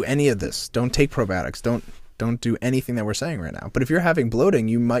do any of this. Don't take probiotics. Don't do anything that we're saying right now. But if you're having bloating,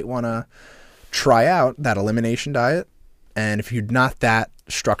 you might want to try out that elimination diet. And if you're not that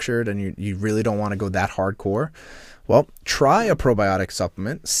structured and you really don't want to go that hardcore, well, try a probiotic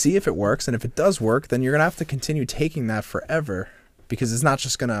supplement, see if it works. And if it does work, then you're going to have to continue taking that forever because it's not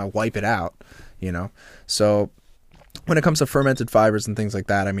just going to wipe it out, So when it comes to fermented fibers and things like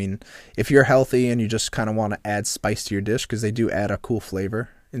that, I mean, if you're healthy and you just kind of want to add spice to your dish because they do add a cool flavor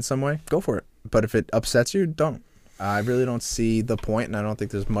in some way, go for it. But if it upsets you, don't. I really don't see the point, and I don't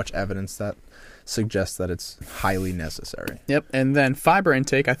think there's much evidence that suggests that it's highly necessary. Yep. And then fiber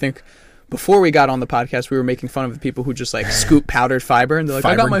intake, I think before we got on the podcast, we were making fun of the people who just like scoop powdered fiber and they're like,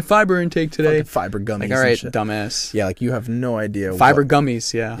 I got my fiber intake today. Fiber gummies. Like, all right, dumbass. Yeah, like you have no idea. Fiber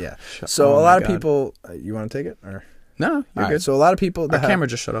gummies, yeah. Yeah. So a lot of people, you want to take it? Or? No, you're good. So a lot of people. Our camera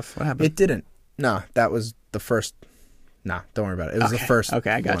just shut off. What happened? It didn't. No, that was the first. Nah, don't worry about it. It was the first.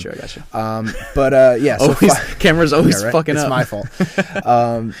 Okay, I got one. you. But yeah. So camera's always fucking up. It's my fault.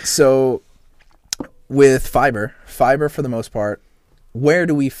 So with fiber for the most part, where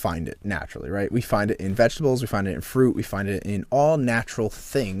do we find it naturally, right? We find it in vegetables, we find it in fruit, we find it in all natural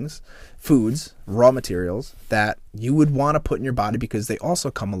things, foods, raw materials that you would want to put in your body because they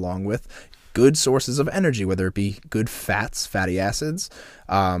also come along with good sources of energy, whether it be good fats, fatty acids,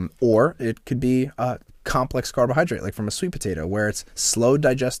 or it could be complex carbohydrate like from a sweet potato where it's slow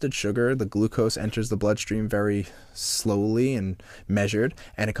digested sugar. The glucose enters the bloodstream very slowly and measured,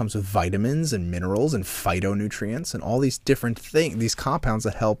 and it comes with vitamins and minerals and phytonutrients and all these different things, these compounds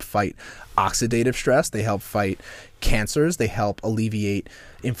that help fight oxidative stress, they help fight cancers, they help alleviate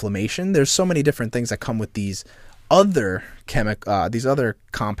inflammation. There's so many different things that come with these other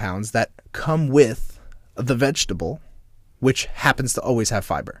compounds that come with the vegetable, which happens to always have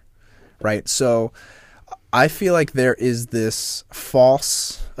fiber, right? So I feel like there is this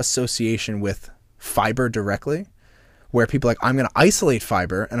false association with fiber directly, where people are like, I'm going to isolate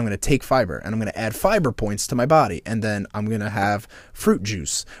fiber and I'm going to take fiber and I'm going to add fiber points to my body. And then I'm going to have fruit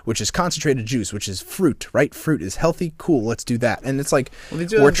juice, which is concentrated juice, which is fruit, right? Fruit is healthy. Cool. Let's do that. And it's like, well, they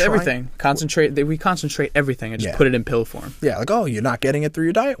do that with everything. We concentrate everything and just put it in pill form. Yeah. Like, oh, you're not getting it through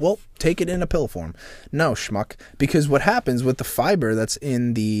your diet? Well, take it in a pill form. No, schmuck. Because what happens with the fiber that's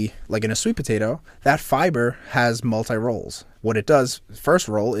in like in a sweet potato, that fiber has multi-roles. What it does, first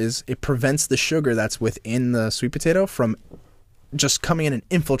role, is it prevents the sugar that's within the sweet potato from just coming in and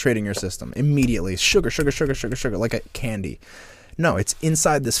infiltrating your system immediately. Sugar, like a candy. No, it's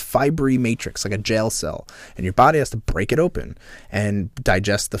inside this fibery matrix, like a jail cell, and your body has to break it open and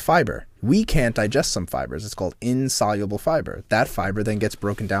digest the fiber. We can't digest some fibers. It's called insoluble fiber. That fiber then gets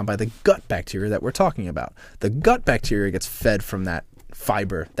broken down by the gut bacteria that we're talking about. The gut bacteria gets fed from that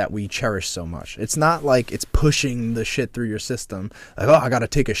fiber that we cherish so much. It's not like it's pushing the shit through your system like, oh, I gotta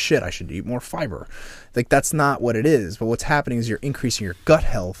take a shit, I should eat more fiber. Like, that's not what it is. But what's happening is you're increasing your gut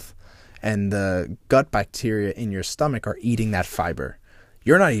health, and the gut bacteria in your stomach are eating that fiber.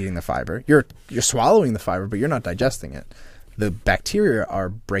 You're not eating the fiber. You're swallowing the fiber, but you're not digesting it. The bacteria are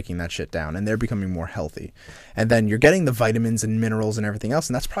breaking that shit down, and they're becoming more healthy. And then you're getting the vitamins and minerals and everything else,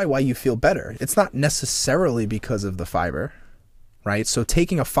 and that's probably why you feel better. It's not necessarily because of the fiber, right? So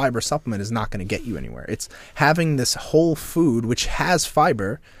taking a fiber supplement is not going to get you anywhere. It's having this whole food which has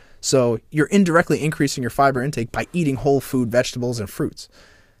fiber, so you're indirectly increasing your fiber intake by eating whole food, vegetables, and fruits.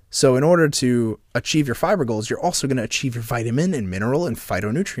 So in order to achieve your fiber goals, you're also going to achieve your vitamin and mineral and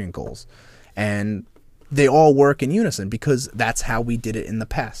phytonutrient goals. And they all work in unison because that's how we did it in the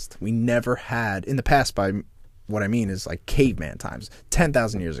past. We never had, in the past, by what I mean is like caveman times,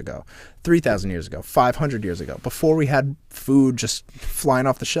 10,000 years ago, 3,000 years ago, 500 years ago, before we had food just flying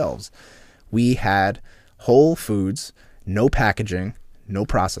off the shelves. We had whole foods, no packaging, no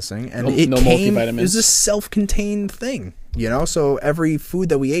processing, and it was a self-contained thing, you know? So every food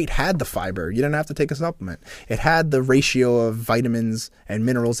that we ate had the fiber. You didn't have to take a supplement. It had the ratio of vitamins and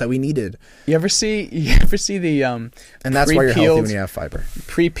minerals that we needed. You ever see the and that's why you're healthy when you have fiber.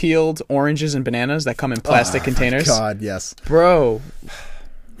 Pre-peeled oranges and bananas that come in plastic containers? God, yes. Bro,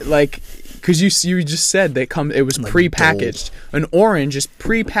 like, because you just said it was like pre-packaged. An orange is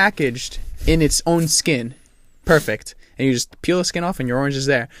pre-packaged in its own skin. Perfect. And you just peel the skin off and your orange is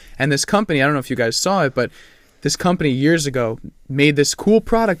there. And this company, I don't know if you guys saw it, but this company years ago made this cool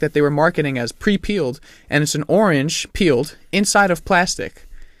product that they were marketing as pre-peeled, and it's an orange peeled inside of plastic.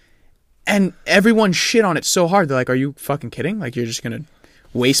 And everyone shit on it so hard. They're like, are you fucking kidding? Like, you're just going to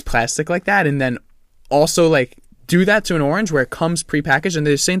waste plastic like that? And then also, like, do that to an orange where it comes pre-packaged. And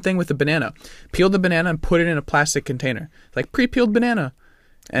the same thing with the banana. Peel the banana and put it in a plastic container. Like, pre-peeled banana.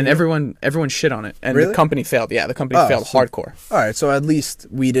 And everyone shit on it. And really? The company failed. Yeah, the company failed hardcore. All right, so at least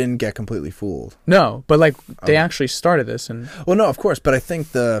we didn't get completely fooled. No, but like they actually started this. And well, no, of course. But I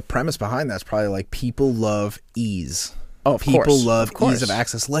think the premise behind that's probably like people love ease. Oh, of people course. love ease of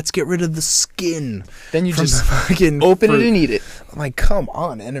access. Let's get rid of the skin. Then you just fucking open it and eat it. I'm like, come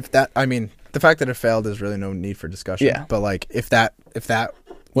on. And if that, I mean, the fact that it failed, there's really no need for discussion. Yeah. But like, if that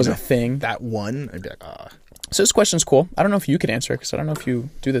was a thing, that one, I'd be like, ah. So this question's cool. I don't know if you could answer it because I don't know if you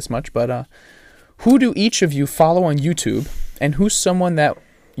do this much, but who do each of you follow on YouTube, and who's someone that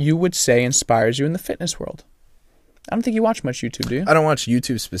you would say inspires you in the fitness world? I don't think you watch much YouTube, do you? I don't watch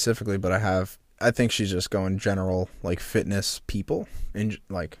YouTube specifically, but I think she's just going general, like, fitness people. And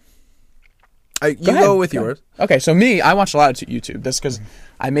like, go with yours. Okay, so me, I watch a lot of YouTube. That's because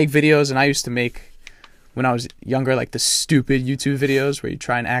I make videos, and I used to make, when I was younger, like the stupid YouTube videos where you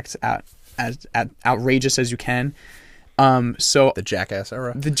try and act out as outrageous as you can. So the Jackass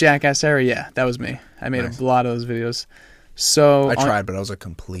era? The Jackass era, yeah. That was me. I made a lot of those videos. So I tried, but I was a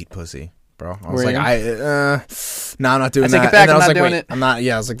complete pussy, bro. I was like, no, I'm not doing that. I take it back, and then I'm I was not like, doing wait, it. I'm not,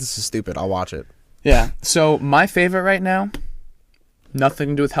 yeah, I was like, this is stupid. I'll watch it. Yeah. So my favorite right now, nothing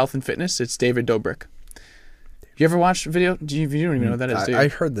to do with health and fitness. It's David Dobrik. You ever watch video? You don't even know what that is, do you? I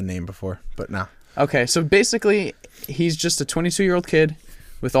heard the name before, but no. Okay, so basically, he's just a 22-year-old kid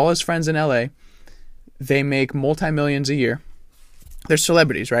with all his friends in LA. They make multi-millions a year. They're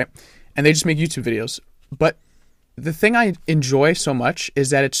celebrities, right? And they just make YouTube videos. But the thing I enjoy so much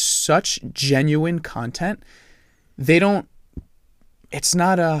is that it's such genuine content. It's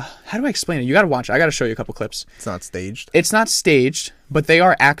not how do I explain it? You got to watch it. I got to show you a couple clips. It's not staged. It's not staged, but they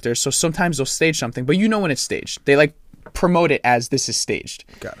are actors. So sometimes they'll stage something, but you know when it's staged. They like promote it as this is staged.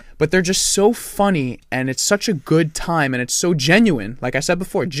 Got it. But they're just so funny, and it's such a good time, and it's so genuine. Like I said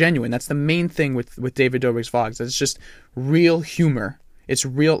before, genuine. That's the main thing with David Dobrik's vlogs. It's just real humor. It's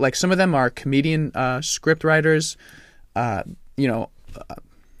real. Like some of them are comedian script writers. What's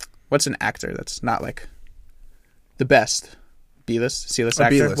an actor that's not like the best? B-list, C-list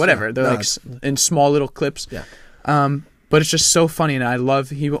actor, B-list, whatever. yeah. They're in small little clips. Yeah. But it's just so funny, and I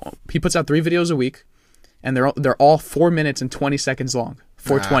love he puts out 3 videos a week, and they're all 4 minutes and 20 seconds long,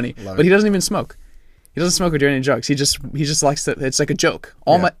 4:20. But he doesn't even smoke. He doesn't smoke or do any drugs. He just likes to. It's like a joke.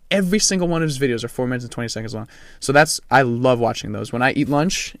 Every single one of his videos are 4 minutes and 20 seconds long. So I love watching those. When I eat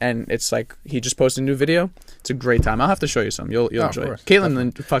lunch and it's like he just posted a new video, it's a great time. I'll have to show you some. You'll enjoy it.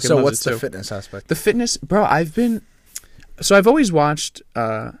 Caitlin fucking so loves what's it too. the fitness aspect? The fitness, bro. I've always watched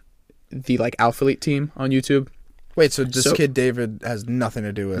the like Alphalete team on YouTube. Wait, so this kid David has nothing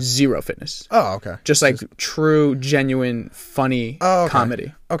to do with zero fitness. Oh, okay. Just like true, genuine, funny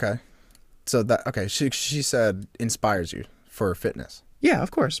comedy. Okay. So she said inspires you for fitness. Yeah,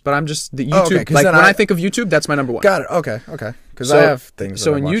 of course. But I'm just the YouTube. When I think of YouTube, that's my number one. Got it. Okay. Because I have things.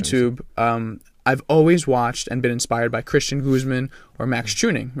 So in YouTube, I've always watched and been inspired by Christian Guzman or Max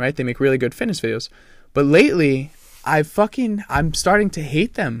Tuning. Right? They make really good fitness videos. But lately, I'm starting to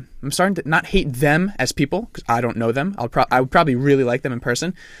hate them. I'm starting to not hate them as people because I don't know them. I would probably really like them in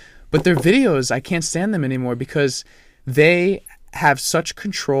person, but their videos, I can't stand them anymore because they have such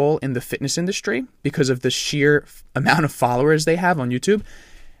control in the fitness industry because of the sheer amount of followers they have on YouTube,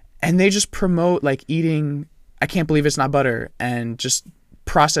 and they just promote like eating. I can't believe it's not butter and just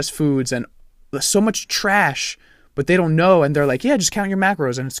processed foods and so much trash, but they don't know, and they're like, yeah, just count your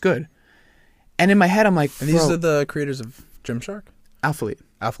macros and it's good. And in my head, I'm like, and these are the creators of Gymshark? Alphalete.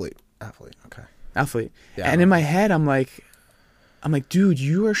 Okay. Alphalete. Yeah, and in my head, I'm like, dude,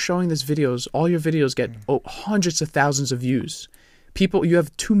 you are showing this videos. All your videos get hundreds of thousands of views. You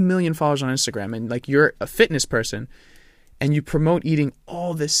have 2 million followers on Instagram, and like you're a fitness person, and you promote eating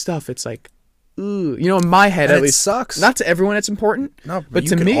all this stuff. It's like, ooh, in my head, at least, sucks. Not to everyone, it's important. No, but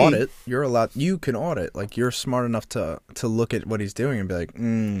to me, audit. You can audit. Like you're smart enough to look at what he's doing and be like,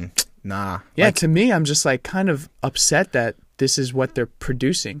 nah. Yeah, to me, I'm just like kind of upset that this is what they're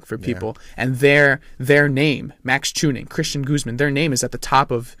producing for people, and their name, Max Tuning, Christian Guzman, their name is at the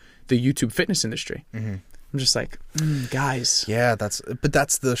top of the YouTube fitness industry. Mm-hmm. I'm just like, guys. Yeah, that's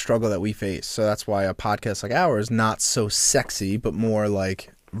the struggle that we face. So that's why a podcast like ours, not so sexy, but more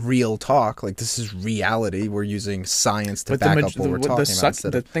like real talk. Like this is reality. We're using science to back up what we're talking about.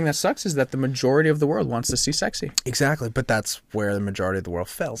 The thing that sucks is that the majority of the world wants to see sexy. Exactly, but that's where the majority of the world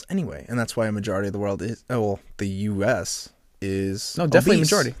fails anyway, and that's why a majority of the world is. The U.S. is definitely obese.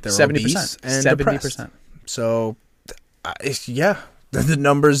 Majority. They're 70%. and 70%. So, the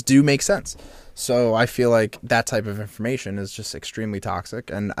numbers do make sense. So I feel like that type of information is just extremely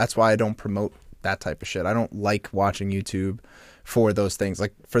toxic, and that's why I don't promote that type of shit. I don't like watching YouTube for those things,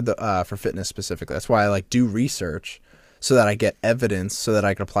 like for fitness specifically. That's why I do research so that I get evidence so that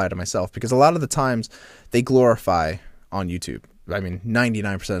I can apply it to myself. Because a lot of the times they glorify on YouTube. I mean,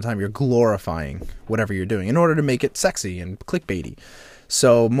 99% of the time you're glorifying whatever you're doing in order to make it sexy and clickbaity.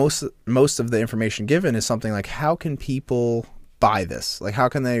 So most of the information given is something like, how can people buy this? Like, how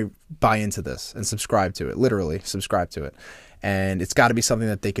can they buy into this and subscribe to it? Literally subscribe to it. And it's got to be something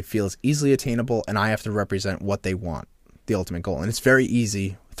that they could feel is easily attainable, and I have to represent what they want, the ultimate goal. And it's very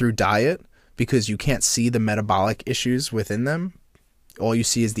easy through diet because you can't see the metabolic issues within them. All you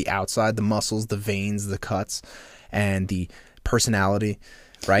see is the outside, the muscles, the veins, the cuts, and the personality,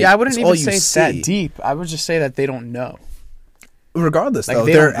 right? Yeah, I wouldn't even say it's that deep. I would just say that they don't know. Regardless, though,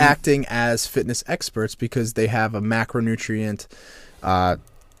 they're acting as fitness experts because they have a macronutrient.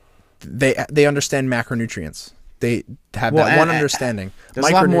 They understand macronutrients. They have that one understanding. There's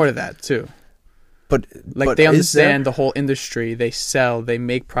a lot more to that too. But they understand the whole industry. They sell. They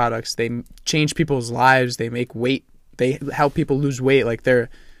make products. They change people's lives. They make weight. They help people lose weight. Like they're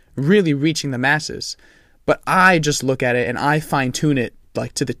really reaching the masses. But I just look at it and I fine tune it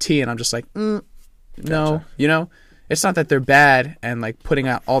like to the T, and I'm just like, no, It's not that they're bad and like putting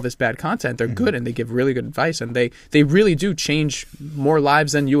out all this bad content. They're good and they give really good advice, and they really do change more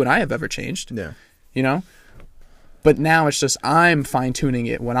lives than you and I have ever changed. Yeah. You know? But now it's just I'm fine-tuning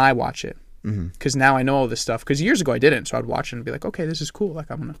it when I watch it. Because now I know all this stuff. Because years ago I didn't, so I'd watch it and be like, okay, this is cool.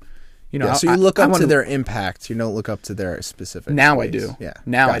 Like I'm going to, you know. Yeah, so you look up to their impact. You don't look up to their specific Now ways. I do. Yeah.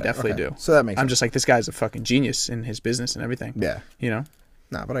 Now Got I it. definitely Okay. do. So that makes I'm sense. just like, this guy's a fucking genius in his business and everything. Yeah. You know?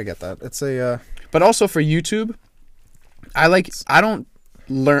 No, but I get that. It's a... But also for YouTube, I don't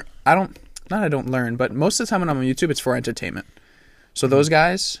learn, but most of the time when I'm on YouTube, it's for entertainment. So those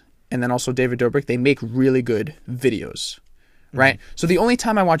guys, and then also David Dobrik, they make really good videos, right? So the only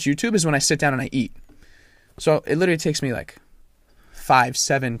time I watch YouTube is when I sit down and I eat. So it literally takes me like 5,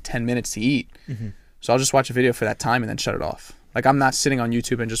 7, 10 minutes to eat. So I'll just watch a video for that time and then shut it off. Like I'm not sitting on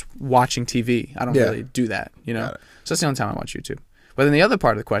YouTube and just watching TV. I don't really do that, you know? So that's the only time I watch YouTube. But then the other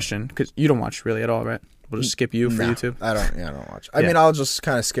part of the question, because you don't watch really at all, right? We'll just skip you for YouTube. I don't watch. I mean, I'll just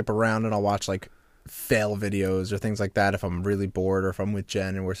kind of skip around and I'll watch like fail videos or things like that if I'm really bored, or if I'm with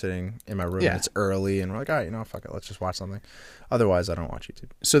Jen and we're sitting in my room and it's early and we're like, all right, you know, fuck it, let's just watch something. Otherwise, I don't watch YouTube.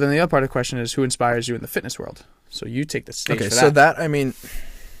 So then the other part of the question is, who inspires you in the fitness world? So you take the stage for that. So that, I mean,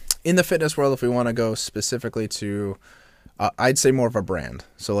 in the fitness world, if we want to go specifically to, I'd say more of a brand.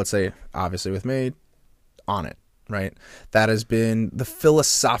 So let's say, obviously with me, On It. Right, that has been the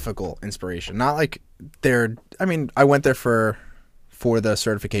philosophical inspiration. Not like I mean, I went there for the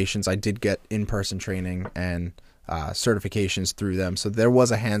certifications. I did get in-person training and certifications through them, so there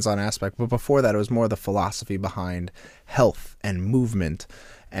was a hands-on aspect. But before that, it was more the philosophy behind health and movement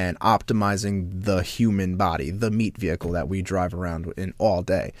and optimizing the human body, the meat vehicle that we drive around in all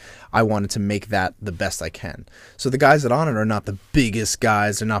day. I wanted to make that the best I can. So the guys that On It are not the biggest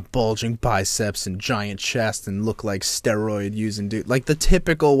guys. They're not bulging biceps and giant chest and look like steroid using dude. Like the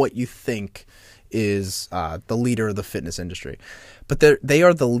typical what you think is the leader of the fitness industry. But they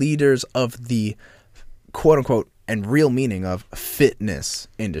are the leaders of the quote unquote and real meaning of fitness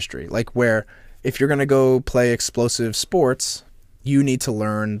industry. Like where if you're going to go play explosive sports, you need to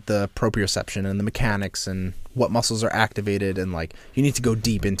learn the proprioception and the mechanics and what muscles are activated, and like you need to go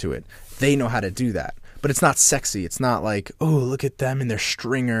deep into it. They know how to do that. But it's not sexy. It's not like, oh, look at them in their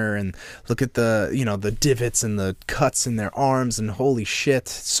stringer and look at the, you know, the divots and the cuts in their arms and holy shit,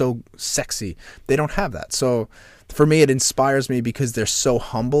 it's so sexy. They don't have that. So for me, it inspires me because they're so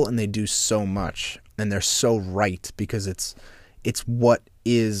humble and they do so much, and they're so right because it's what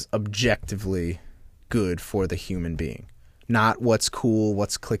is objectively good for the human being. Not what's cool,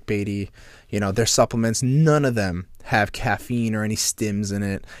 what's clickbaity. You know, their supplements, none of them have caffeine or any stims in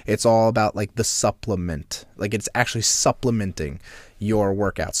it. It's all about like the supplement. Like it's actually supplementing your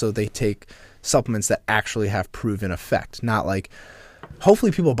workout. So they take supplements that actually have proven effect. Not like,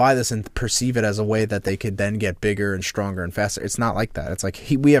 hopefully people buy this and perceive it as a way that they could then get bigger and stronger and faster. It's not like that. It's like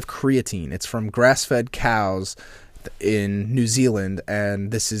we have creatine. It's from grass-fed cows in New Zealand,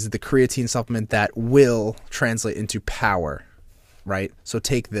 and this is the creatine supplement that will translate into power, right? So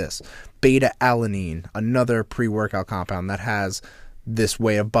take this. Beta-alanine, another pre-workout compound that has this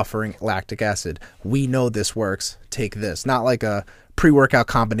way of buffering lactic acid. We know this works. Take this. Not like a pre-workout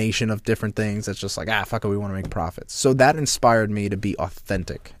combination of different things that's just like, fuck it, we want to make profits. So that inspired me to be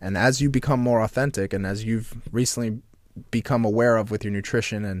authentic. And as you become more authentic, and as you've recently become aware of with your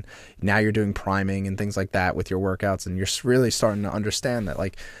nutrition, and now you're doing priming and things like that with your workouts, and you're really starting to understand that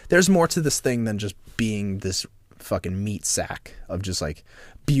like there's more to this thing than just being this fucking meat sack of just like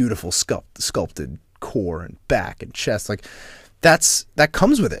beautiful sculpted core and back and chest. Like that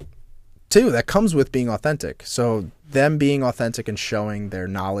comes with it too. That comes with being authentic. So them being authentic and showing their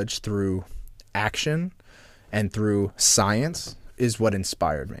knowledge through action and through science is what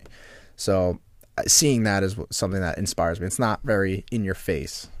inspired me. So seeing that is something that inspires me. It's not very in your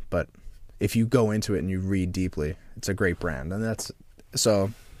face, but if you go into it and you read deeply, it's a great brand. And that's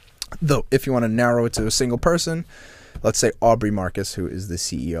so, though, if you want to narrow it to a single person, let's say Aubrey Marcus, who is the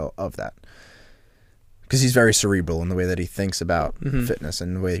CEO of that, because he's very cerebral in the way that he thinks about fitness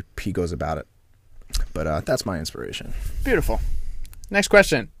and the way he goes about it. But that's my inspiration. Beautiful. Next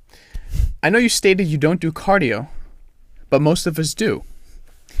question. I know you stated you don't do cardio, but most of us do.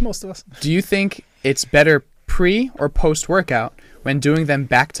 Most of us. Do you think it's better pre or post workout when doing them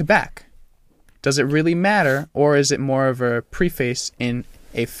back to back? Does it really matter, or is it more of a preface in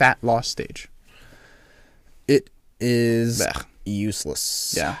a fat loss stage? It is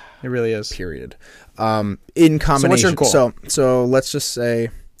useless. Yeah, it really is. Period. In combination. So what's your goal? So let's just say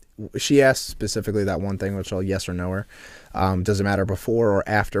she asked specifically that one thing, which I'll yes or no her. Does it matter before or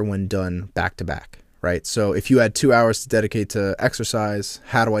after when done back to back? Right. So if you had 2 hours to dedicate to exercise,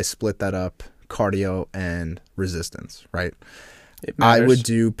 how do I split that up cardio and resistance, right? It I matters. would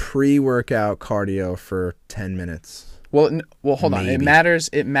do pre-workout cardio for 10 minutes. Well, hold on. It Maybe. matters.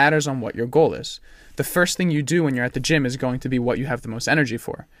 It matters on what your goal is. The first thing you do when you're at the gym is going to be what you have the most energy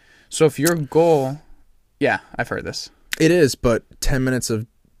for. So if your goal, yeah, I've heard this. It is, but 10 minutes of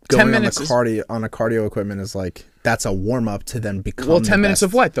going 10 minutes on a cardio equipment is like, that's a warm-up to then become Well, the 10 minutes best.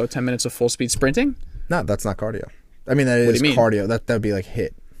 of what, though? 10 minets of full speed sprinting? No, that's not cardio. I mean, that What do is you mean? cardio. That'd be like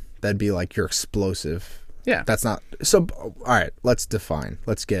HIIT. That'd be like you're explosive. Yeah. That's not. So, all right, let's define.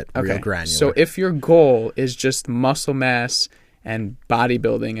 Let's get real granular. So if your goal is just muscle mass and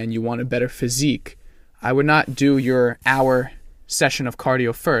bodybuilding and you want a better physique, I would not do your hour session of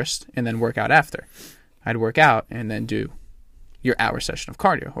cardio first and then work out after. I'd work out and then do your hour session of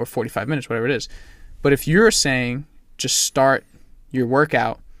cardio, or 45 minutes, whatever it is. But if you're saying just start your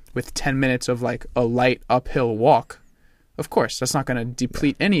workout with 10 minutes of like a light uphill walk, of course, that's not going to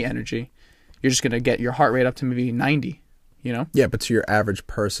deplete any energy. You're just going to get your heart rate up to maybe 90, you know? Yeah, but to your average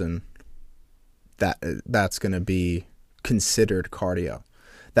person, that's going to be considered cardio.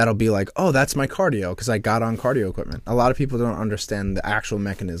 That'll be like, oh, that's my cardio because I got on cardio equipment. A lot of people don't understand the actual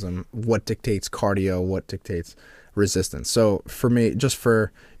mechanism, what dictates cardio, what dictates resistance. So for me, just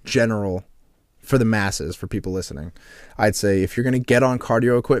for the masses, for people listening, I'd say if you're going to get on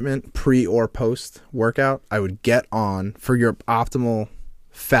cardio equipment pre or post workout, I would get on for your optimal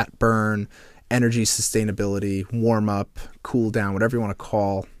fat burn, energy sustainability, warm up, cool down, whatever you want to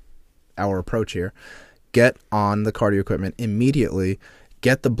call our approach here. Get on the cardio equipment immediately,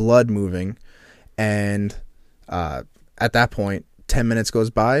 get the blood moving, and at that point, 10 minutes goes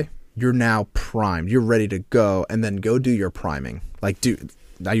by, you're now primed. You're ready to go, and then go do your priming. I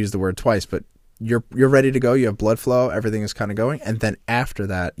used the word twice, but you're ready to go. You have blood flow. Everything is kind of going. And then after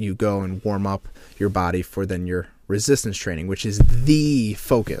that, you go and warm up your body for then your resistance training, which is the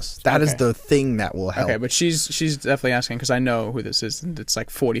focus. That is the thing that will help. Okay, but she's definitely asking because I know who this is, and it's like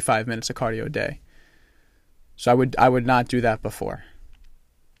 45 minutes of cardio a day. So I would not do that before.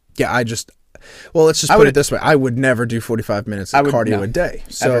 Yeah, let's just put it this way. I would never do 45 minutes of cardio a day.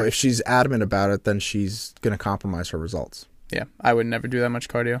 So Ever. if she's adamant about it, then she's going to compromise her results. Yeah, I would never do that much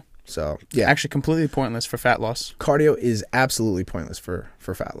cardio. So, yeah. Actually, completely pointless for fat loss. Cardio is absolutely pointless for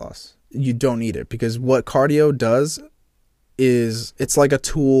fat loss. You don't need it because what cardio does is it's like a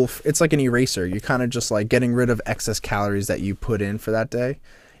tool. It's like an eraser. You're kind of just like getting rid of excess calories that you put in for that day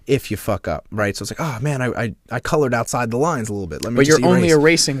if you fuck up, right? So it's like, oh, man, I colored outside the lines a little bit. Let me But just you're only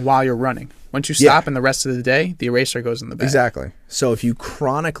erase. erasing while you're running. Once you stop in the rest of the day, the eraser goes in the bag. Exactly. So if you do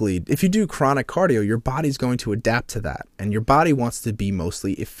chronic cardio, your body's going to adapt to that. And your body wants to be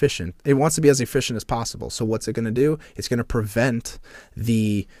mostly efficient. It wants to be as efficient as possible. So what's it going to do? It's going to prevent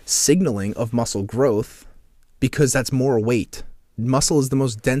the signaling of muscle growth because that's more weight. Muscle is the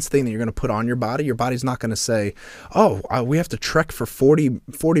most dense thing that you're going to put on your body. Your body's not going to say, oh, we have to trek for 40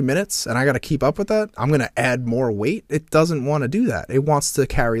 minutes and I got to keep up with that. I'm going to add more weight. It doesn't want to do that. It wants to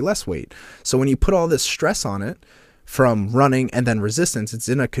carry less weight. So when you put all this stress on it from running and then resistance, it's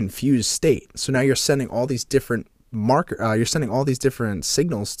in a confused state. So now you're sending all these different you're sending all these different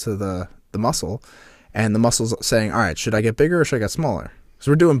signals to the muscle, and the muscle's saying, all right, should I get bigger or should I get smaller?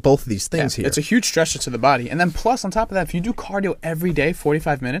 So we're doing both of these things here. It's a huge stressor to the body. And then plus, on top of that, if you do cardio every day,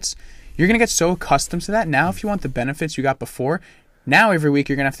 45 minutes, you're going to get so accustomed to that. Now, if you want the benefits you got before, now every week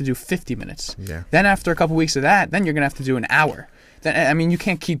you're going to have to do 50 minutes. Yeah. Then after a couple weeks of that, then you're going to have to do an hour. Then, I mean, you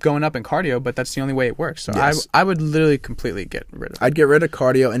can't keep going up in cardio, but that's the only way it works. So Yes. I would literally completely get rid of it. I'd get rid of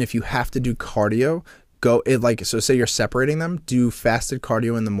cardio, and if you have to do cardio, so say you're separating them, do fasted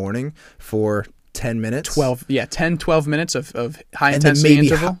cardio in the morning for 10 minutes. 10, 12 minutes of high And then intensity maybe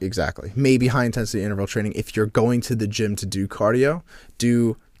interval. exactly. Maybe high intensity interval training. If you're going to the gym to do cardio,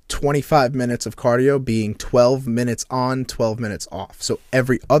 do 25 minutes of cardio being 12 minutes on, 12 minutes off. So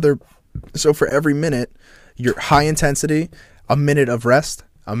for every minute, you're high intensity, a minute of rest,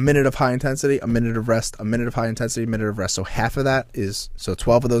 a minute of high intensity, a minute of rest, a minute of high intensity, a minute of rest. So half of that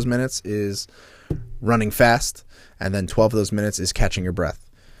 12 of those minutes is running fast, and then 12 of those minutes is catching your breath.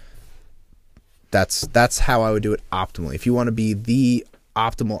 That's how I would do it optimally. If you want to be the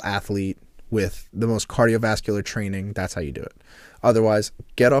optimal athlete with the most cardiovascular training, that's how you do it. Otherwise,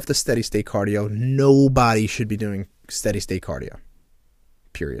 get off the steady state cardio. Nobody should be doing steady state cardio.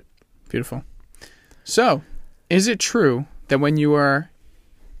 Period. Beautiful. So, is it true that when you are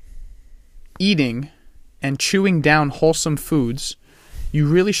eating and chewing down wholesome foods, you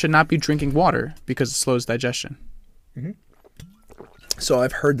really should not be drinking water because it slows digestion? Mm-hmm. So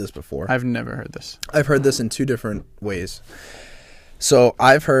I've heard this before. I've never heard this. I've heard this in two different ways. So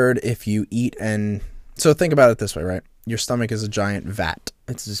I've heard if you eat so think about it this way, right? Your stomach is a giant vat.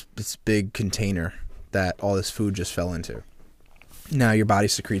 It's this big container that all this food just fell into. Now your body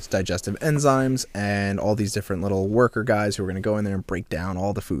secretes digestive enzymes and all these different little worker guys who are going to go in there and break down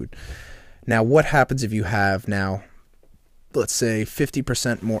all the food. Now, what happens if you have now, let's say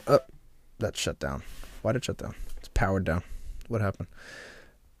 50% more? Oh, that's shut down. Why did it shut down? It's powered down. What happened?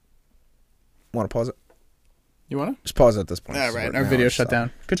 Want to pause it? You want to? Just pause it at this point. Yeah, right. Our video shut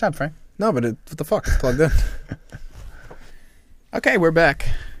down. Good job, Frank. No, but what the fuck? It's plugged in. Okay, we're back.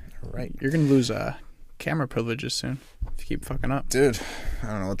 Right. You're going to lose camera privileges soon if you keep fucking up. Dude, I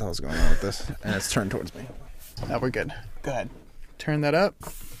don't know what the hell's going on with this. And it's turned towards me. No, we're good. Go ahead. Turn that up.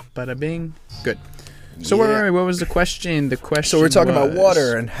 Bada bing. Good. So Yeah. what was the question? The question So we're talking about was-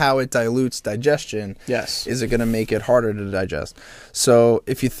 water and how it dilutes digestion. Yes. Is it going to make it harder to digest? So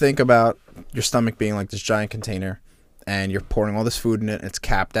if you think about your stomach being like this giant container and you're pouring all this food in it and it's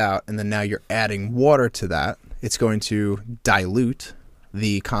capped out, and then now you're adding water to that, it's going to dilute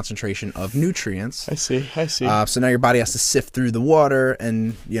the concentration of nutrients. I see. So now your body has to sift through the water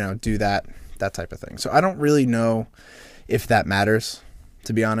and, do that type of thing. So I don't really know if that matters,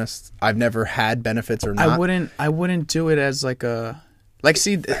 to be honest. I've never had benefits or not. I wouldn't do it as like a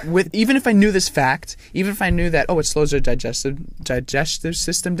with even if I knew this fact, even if I knew that it slows your digestive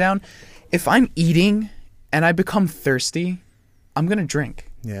system down, if I'm eating and I become thirsty, I'm going to drink.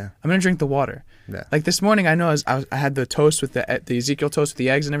 Yeah. I'm going to drink the water. Yeah. Like this morning, I know I had the toast with the Ezekiel toast with the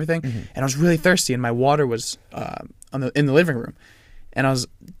eggs and everything, and I was really thirsty, and my water was in the living room, and I was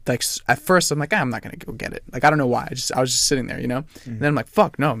like, at first I'm like, I'm not gonna go get it. Like I don't know why. I was just sitting there, And then I'm like,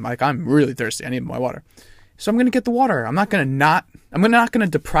 fuck no, I'm really thirsty. I need my water, so I'm gonna get the water. I'm not gonna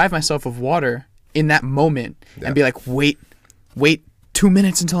deprive myself of water in that moment and be like, wait 2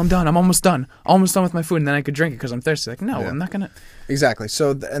 minutes until I'm done. I'm almost done with my food, and then I could drink it because I'm thirsty. Like, no, I'm not gonna. Exactly.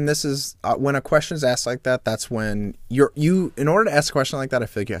 So, and this is when a question is asked like that. That's when you in order to ask a question like that, I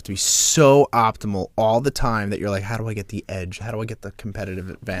feel like you have to be so optimal all the time that you're like, how do I get the edge? How do I get the competitive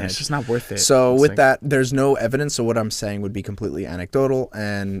advantage? It's just not worth it. So with that, there's no evidence. So what I'm saying would be completely anecdotal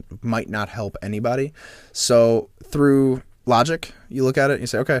and might not help anybody. So through logic, you look at it and you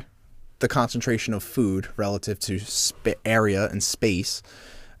say, okay, the concentration of food relative to area and space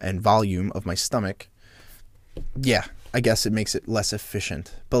and volume of my stomach, yeah, I guess it makes it less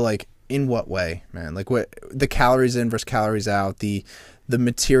efficient. But like, in what way, man? Like, what the calories in versus calories out, the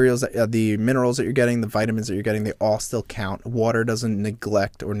materials, the minerals that you're getting, the vitamins that you're getting, they all still count. Water doesn't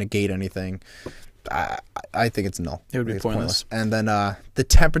neglect or negate anything. I think it's null. It would be pointless. And then the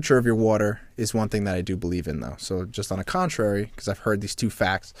temperature of your water is one thing that I do believe in, though. So just on the contrary, because I've heard these two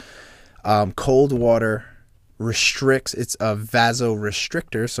facts, cold water restricts, it's a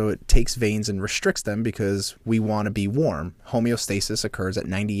vasorestrictor, so it takes veins and restricts them because we want to be warm. Homeostasis occurs at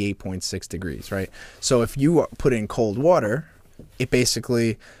 98.6 degrees, right? So if you put in cold water, it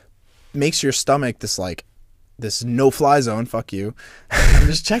basically makes your stomach this no-fly zone. Fuck you. I'm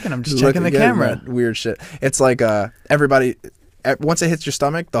just checking the camera. Weird shit. It's like everybody, once it hits your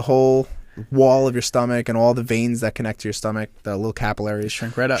stomach, the whole wall of your stomach and all the veins that connect to your stomach, the little capillaries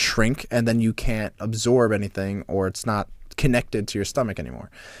shrink right up, and then you can't absorb anything, or it's not connected to your stomach anymore,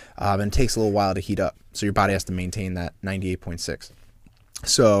 and it takes a little while to heat up, so your body has to maintain that 98.6.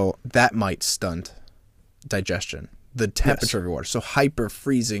 So that might stunt digestion, the temperature of your water. So hyper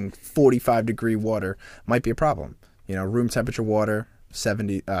freezing 45 degree water might be a problem. Room temperature water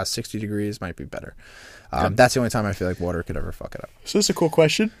 60 degrees might be better. That's the only time I feel like water could ever fuck it up. So this is a cool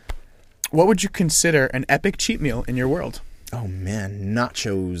question. What would you consider an epic cheat meal in your world? Oh man,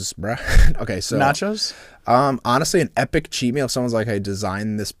 nachos, bruh. Okay, so nachos. Honestly, an epic cheat meal. If someone's like, "I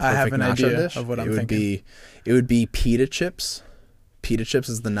designed this perfect nacho dish," of what it would be pita chips. Pita chips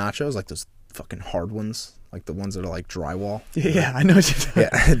is the nachos, like those fucking hard ones, like the ones that are like drywall. Yeah, I know what you're talking.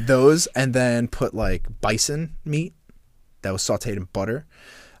 Yeah, those, and then put like bison meat that was sautéed in butter,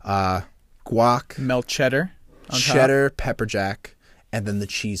 guac, melt cheddar, pepper jack. And then the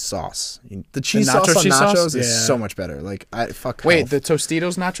cheese sauce. The cheese sauce on nachos is so much better. Like, Wait, health. the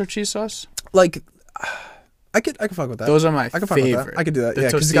Tostitos nacho cheese sauce? Like, I could fuck with that. Those are my favorite. Fuck with that. I could do that. The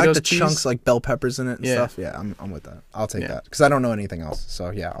Because you got the cheese? chunks like bell peppers in it and stuff. Yeah, I'm with that. I'll take that because I don't know anything else. So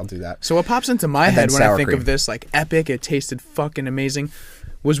yeah, I'll do that. So what pops into my head when I think of this like epic, it tasted fucking amazing,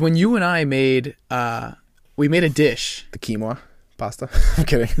 was when you and I made we made a dish. The quinoa pasta. I'm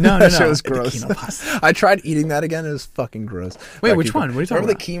kidding. No, that shit was gross. The quinoa pasta. I tried eating that again. It was fucking gross. Wait, which one? What are you talking about?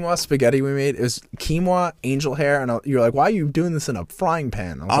 Remember the quinoa spaghetti we made? It was quinoa, angel hair, and you're like, "Why are you doing this in a frying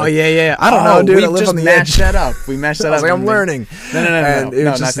pan?" I was yeah. I don't know, dude. We I live just on the mashed edge. that up. We mashed that up. I was like, I'm learning. No. And it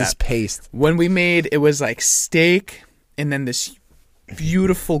was not just this that. paste. When we made, it was like steak, and then this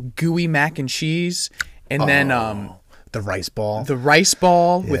beautiful gooey mac and cheese, and then The rice ball. The rice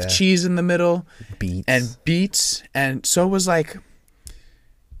ball with Yeah. cheese in the middle. Beets. And beets. And so it was like,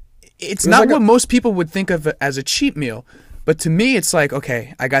 it's was not like what a- most people would think of as a cheat meal. But to me, it's like,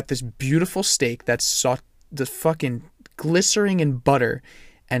 okay, I got this beautiful steak that's the fucking glycering in butter,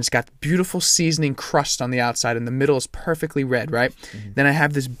 and it's got beautiful seasoning crust on the outside, and the middle is perfectly red, right? Then I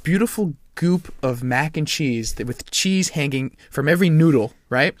have this beautiful goop of mac and cheese with cheese hanging from every noodle,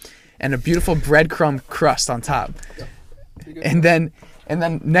 right? And a beautiful breadcrumb crust on top. And then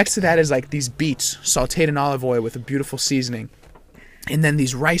next to that is like these beets sauteed in olive oil with a beautiful seasoning. And then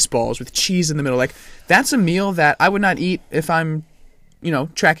these rice balls with cheese in the middle. Like, that's a meal that I would not eat if I'm,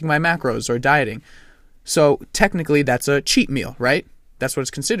 tracking my macros or dieting. So technically that's a cheat meal, right? That's what it's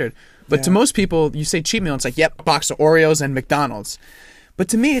considered. But to most people, you say cheat meal, it's like, yep, box of Oreos and McDonald's. But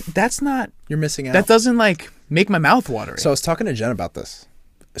to me, that's not... You're missing out. That doesn't, make my mouth watery. So I was talking to Jen about this.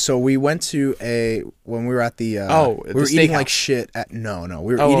 So we went to when we were at the... the we were eating steakhouse. like shit at... No.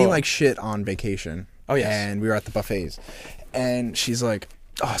 We were eating like shit on vacation. Oh, yes. And we were at the buffets. And she's like,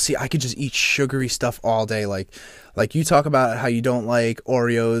 oh, see, I could just eat sugary stuff all day. Like you talk about how you don't like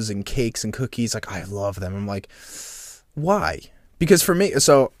Oreos and cakes and cookies. Like, I love them. I'm like, why? Because for me,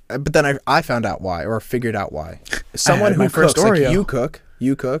 but then I found out why, or figured out why. Someone had my who first cooks, like Oreo.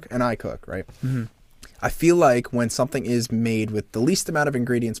 you cook, and I cook, right? Mm-hmm. I feel like when something is made with the least amount of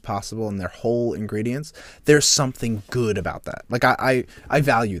ingredients possible and they're whole ingredients, there's something good about that. Like, I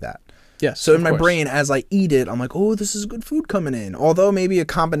value that. Yes. So in of my course. brain, as I eat it, I'm like, oh, this is good food coming in. Although maybe a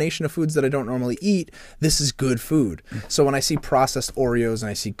combination of foods that I don't normally eat, this is good food. So when I see processed Oreos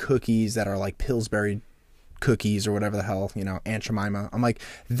and I see cookies that are like Pillsbury cookies or whatever the hell, Aunt Jemima, I'm like,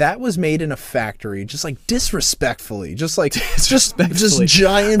 that was made in a factory, just like disrespectfully, just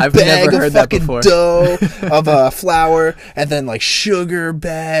giant I've bag never of heard that fucking before. dough of flour, and then like sugar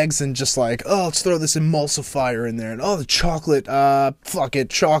bags, and just like, oh, let's throw this emulsifier in there, and oh, the chocolate,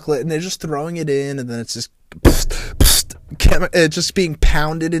 chocolate, and they're just throwing it in, and then it's just it's just being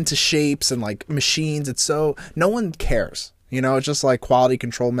pounded into shapes and like machines. It's so no one cares. It's just like quality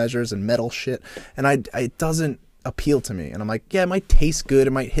control measures and metal shit. And it doesn't appeal to me. And I'm like, yeah, it might taste good.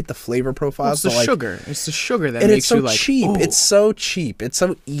 It might hit the flavor profiles. It's the sugar. It's the sugar that and makes it's so you like, cheap. ooh. It's so cheap. It's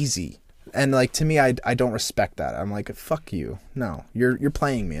so easy. And like, to me, I don't respect that. I'm like, fuck you. No, you're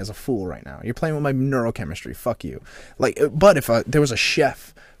playing me as a fool right now. You're playing with my neurochemistry. Fuck you. Like, but if there was a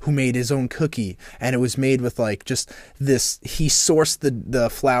chef who made his own cookie, and it was made with like just this, he sourced the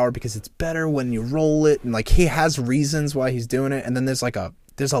flour because it's better when you roll it, and like he has reasons why he's doing it, and then there's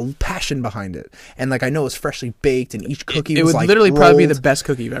a passion behind it, and like I know it's freshly baked, and each cookie it was would like literally probably be rolled. the best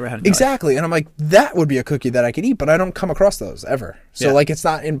cookie you've ever had in your life. Exactly. And I'm like, that would be a cookie that I could eat, but I don't come across those ever. So Yeah. like, it's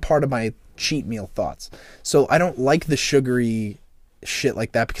not in part of my cheat meal thoughts. So I don't like the sugary shit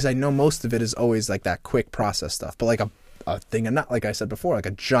like that, because I know most of it is always like that quick process stuff. But like a thing of, not like I said before, like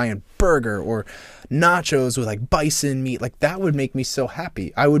a giant burger or nachos with like bison meat, like that would make me so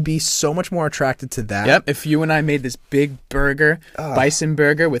happy. I would be so much more attracted to that. Yep. If you and I made this big burger, bison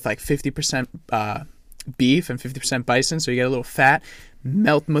burger with like 50% beef and 50% bison, so you get a little fat,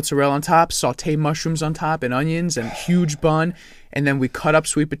 melt mozzarella on top, saute mushrooms on top, and onions, and huge bun, and then we cut up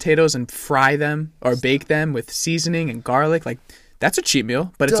sweet potatoes and fry them or bake them with seasoning and garlic. Like, that's a cheat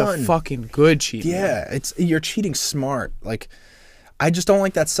meal, but it's Done. a fucking good cheat meal. Yeah, you're cheating smart. Like, I just don't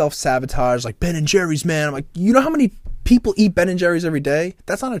like that self-sabotage, like Ben and Jerry's, man. I'm like, you know how many people eat Ben and Jerry's every day?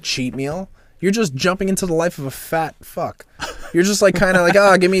 That's not a cheat meal. You're just jumping into the life of a fat fuck. You're just like kind of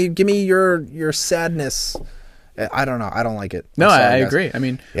like, give me your sadness. I don't know. I don't like it. No, I'm sorry, I guys. agree. I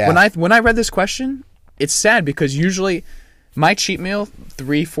mean, Yeah. when I read this question, it's sad because usually my cheat meal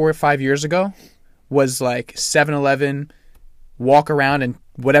 3, 4, 5 years ago was like 7-Eleven, walk around and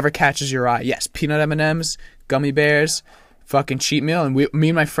whatever catches your eye. Yes, peanut M&Ms, gummy bears, fucking cheat meal. And me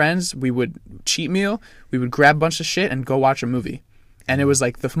and my friends, we would cheat meal. We would grab a bunch of shit and go watch a movie. And it was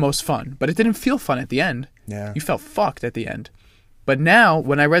like the most fun. But it didn't feel fun at the end. Yeah. You felt fucked at the end. But now,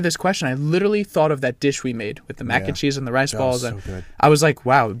 when I read this question, I literally thought of that dish we made with the mac and cheese and the rice That balls. was And so good. I was like,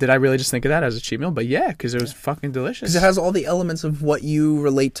 wow, did I really just think of that as a cheat meal? But yeah, because it was fucking delicious. Because it has all the elements of what you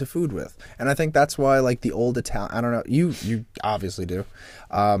relate to food with. And I think that's why, like, the old Italian, I don't know, you obviously do.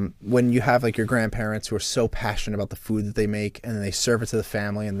 When you have, like, your grandparents who are so passionate about the food that they make, and then they serve it to the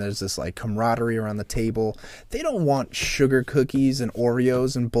family, and there's this, like, camaraderie around the table. They don't want sugar cookies and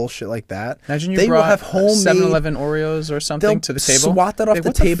Oreos and bullshit like that. Imagine you they will brought have homemade 7-Eleven Oreos or something They'll to the table. swat that off Like, the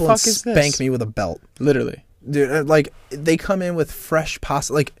what table and fuck is this? spank me with a belt. Literally. Dude, like, they come in with fresh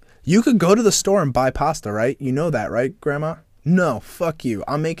pasta. Like, you could go to the store and buy pasta, right? You know that, right, Grandma? No, fuck you.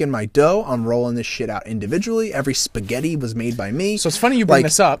 I'm making my dough. I'm rolling this shit out individually. Every spaghetti was made by me. So it's funny you bring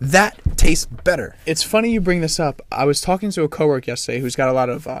this up. That tastes better. It's funny you bring this up. I was talking to a coworker yesterday who's got a lot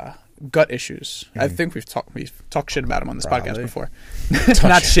of gut issues. I think we've talked shit about him on this podcast before.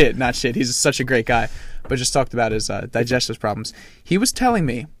 Not shit. He's such a great guy, but just talked about his digestive problems. He was telling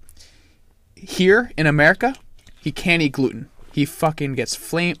me here in America, he can't eat gluten. He fucking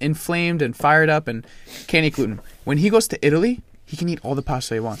gets inflamed and fired up and can't eat gluten. When he goes to Italy, he can eat all the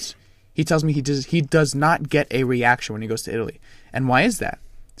pasta he wants. He tells me he does not get a reaction when he goes to Italy. And why is that?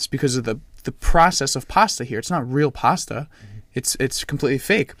 It's because of the process of pasta here. It's not real pasta. It's completely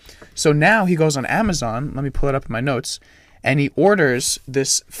fake. So now he goes on Amazon, let me pull it up in my notes, and he orders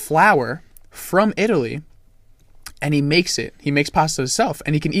this flour from Italy, and he makes it. He makes pasta himself,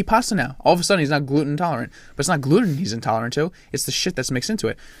 and he can eat pasta now. All of a sudden, he's not gluten intolerant. But it's not gluten he's intolerant to. It's the shit that's mixed into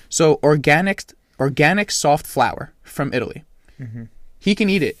it. So organic soft flour from Italy. Mm-hmm. He can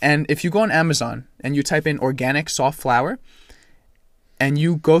eat it. And if you go on Amazon and you type in organic soft flour, and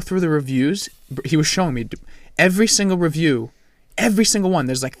you go through the reviews, he was showing me every single review, every single one,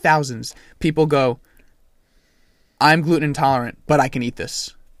 there's like thousands. People go, I'm gluten intolerant, but I can eat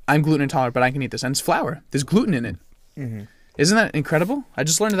this. I'm gluten intolerant, but I can eat this. And it's flour. There's gluten in it. Mm-hmm. Isn't that incredible? I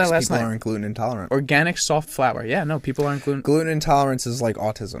just learned that last night. People aren't gluten intolerant. Organic soft flour. Yeah, no, people aren't gluten. Gluten intolerance is like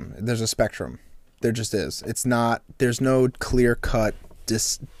autism. There's a spectrum. There just is. It's not, there's no clear cut,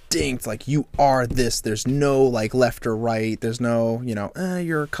 distinct, like you are this. There's no like left or right. There's no,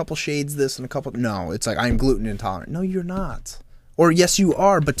 you're a couple shades this and a couple. No, it's like I'm gluten intolerant. No, you're not. Or yes, you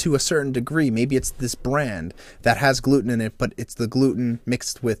are, but to a certain degree. Maybe it's this brand that has gluten in it, but it's the gluten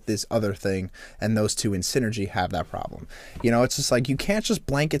mixed with this other thing, and those two in synergy have that problem. It's just like you can't just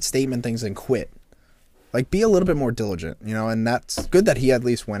blanket statement things and quit. Like, be a little bit more diligent, and that's good that he at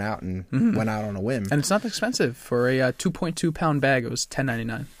least went out and went out on a whim. And it's not expensive. For a 2.2 pound bag, it was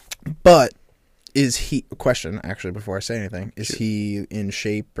 $10.99. But is he, question actually before I say anything, is he in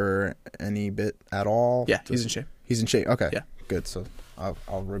shape or any bit at all? Yeah, he's in shape. He's in shape, okay. Yeah. Good, so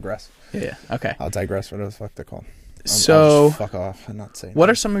I'll regress. Yeah, okay. I'll digress, whatever the fuck they're called. So, I'll just fuck off and not say anything. What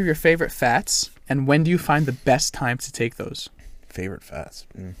are some of your favorite fats, and when do you find the best time to take those? Favorite fats?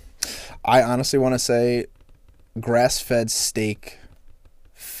 I honestly want to say grass-fed steak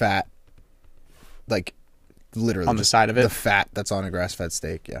fat, like literally on the side of it. The fat that's on a grass-fed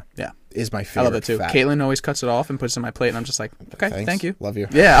steak, yeah, is my favorite. I love it too. Fat. Caitlin always cuts it off and puts it on my plate, and I'm just like, okay, thanks. Thank you, love you.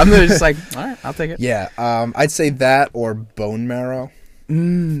 Yeah, I'm just like, all right, I'll take it. Yeah, I'd say that or bone marrow.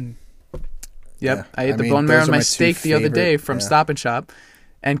 Yep, yeah. I ate the bone marrow in my steak the other day from Stop and Shop.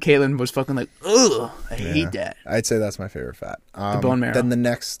 And Caitlin was fucking like, ugh, I hate that. I'd say that's my favorite fat. The bone marrow. Then the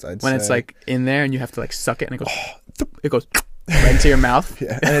next, I'd say... When it's like in there and you have to like suck it and it goes right into your mouth.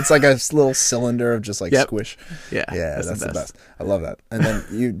 Yeah, and it's like a little cylinder of just like squish. Yeah, that's the best. I love that. And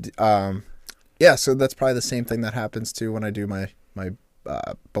then so that's probably the same thing that happens too when I do my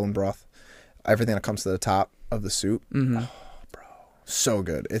bone broth. Everything that comes to the top of the soup. Mm-hmm. Oh, bro, so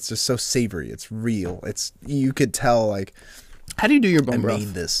good. It's just so savory. It's real. You could tell like... How do you do your bone broth? I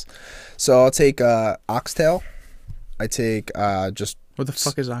made this. So I'll take oxtail. I take just... What the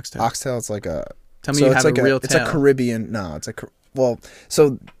fuck is oxtail? Oxtail, it's like a... Tell me you have a real tail. It's a Caribbean... No, it's a... Well,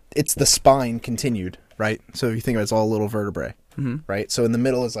 so it's the spine continued, right? So if you think about it, it's all little vertebrae, right? So in the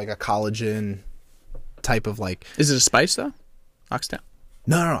middle is like a collagen type of like... Is it a spice, though? Oxtail?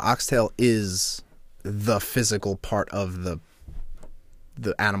 No. Oxtail is the physical part of the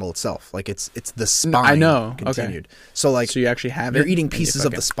animal itself. Like it's the spine. I know. Continued. Okay. So like so you actually have you're eating pieces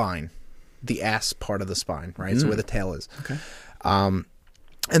of the spine, the ass part of the spine, right? So where the tail is. Okay. And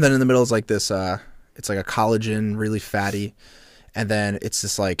then in the middle is like this. It's like a collagen, really fatty, and then it's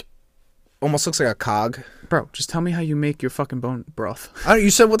just like almost looks like a cog. Bro, just tell me how you make your fucking bone broth. You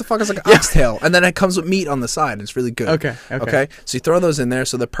said what the fuck is like an oxtail, and then it comes with meat on the side. And it's really good. Okay. So you throw those in there,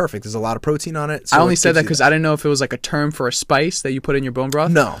 so they're perfect. There's a lot of protein on it. So I only said that because I didn't know if it was like a term for a spice that you put in your bone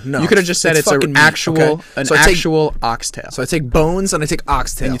broth. No. You could have just said it's an actual oxtail. So I take bones and I take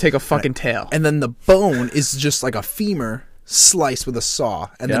oxtail. And you take a fucking tail. And then the bone is just like a femur sliced with a saw,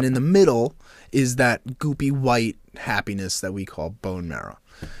 and then in the middle is that goopy white happiness that we call bone marrow.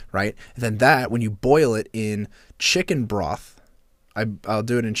 Right? And then when you boil it in chicken broth, I'll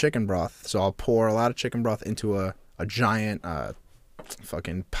do it in chicken broth. So I'll pour a lot of chicken broth into a giant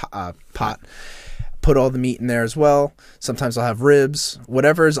fucking pot. Put all the meat in there as well. Sometimes I'll have ribs.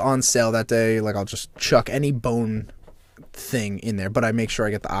 Whatever's on sale that day, like I'll just chuck any bone thing in there. But I make sure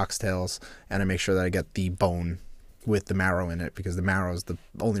I get the oxtails, and I make sure that I get the bone with the marrow in it, because the marrow is the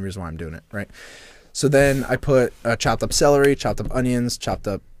only reason why I'm doing it, right? So then I put chopped up celery, chopped up onions, chopped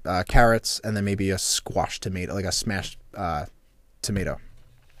up carrots, and then maybe a squashed tomato, like a smashed tomato.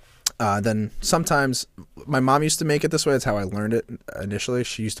 Then sometimes my mom used to make it this way. That's how I learned it initially.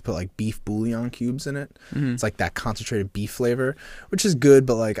 She used to put like beef bouillon cubes in it. Mm-hmm. It's like that concentrated beef flavor, which is good,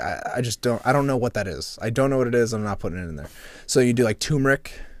 but like I just don't know what that is. I don't know what it is. I'm not putting it in there. So you do like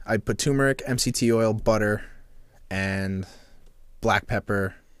turmeric. I'd put turmeric, MCT oil, butter, and black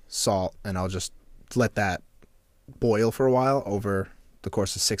pepper, salt, and I'll just let that boil for a while over the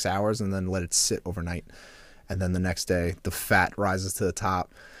course of 6 hours, and then let it sit overnight. And then the next day, the fat rises to the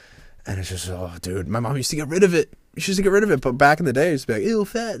top, and it's just, oh, dude, my mom used to get rid of it. She used to get rid of it, but back in the day, it used to be like, ew,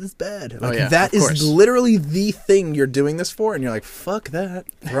 fat, that's bad. Like, that is literally the thing you're doing this for, and you're like, fuck that,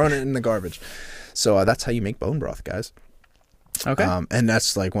 throwing it in the garbage. So that's how you make bone broth, guys. Okay. And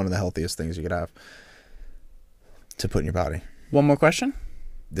that's like one of the healthiest things you could have to put in your body. One more question?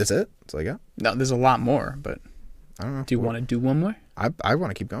 That's it? That's all I got? No, there's a lot more, but I don't know. do you want to do one more? I want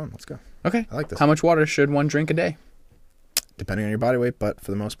to keep going. Let's go. Okay. I like this. How much water should one drink a day? Depending on your body weight, but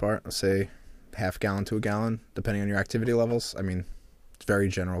for the most part, let's say half gallon to a gallon, depending on your activity levels. I mean, it's a very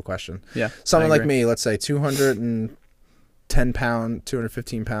general question. Yeah. Someone like me, let's say 210 pound,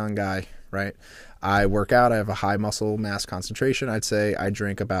 215 pound guy, right? I work out. I have a high muscle mass concentration. I'd say I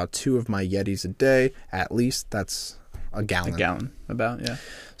drink about 2 of my Yetis a day, at least. That's a gallon. A gallon, about, yeah.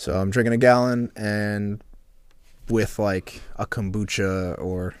 So I'm drinking a gallon, and with like a kombucha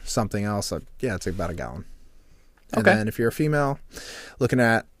or something else, it's about a gallon. And then if you're a female, looking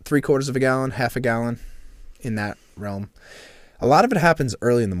at 3/4 of a gallon, half a gallon, in that realm. A lot of it happens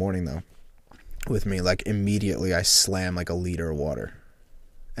early in the morning, though, with me. Like, immediately I slam like a liter of water.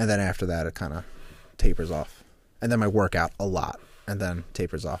 And then after that, it kind of tapers off. And then my workout a lot, and then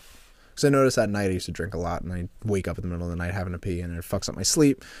tapers off. Because I noticed at night I used to drink a lot, and I wake up in the middle of the night having to pee, and it fucks up my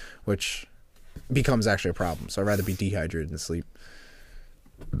sleep, which becomes actually a problem. So I'd rather be dehydrated than sleep.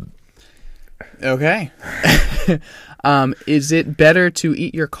 Okay. Is it better to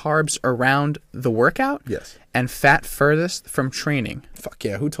eat your carbs around the workout? Yes. And fat furthest from training? Fuck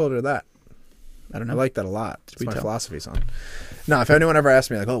yeah. Who told her that? I don't know. I like that a lot. It's my philosophy, son. No, if anyone ever asked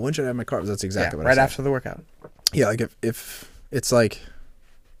me, like, oh, when should I have my carbs? That's exactly what I right say. after the workout. Yeah, like if it's like,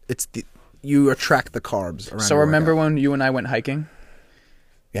 you attract the carbs around. So remember when you and I went hiking?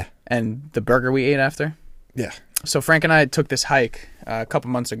 Yeah. And the burger we ate after? Yeah. So Frank and I took this hike a couple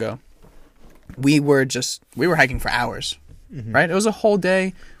months ago. We were hiking for hours, right? It was a whole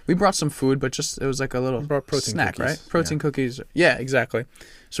day. We brought some food, but it was like a little snack, cookies. Right? Protein cookies. Yeah, exactly.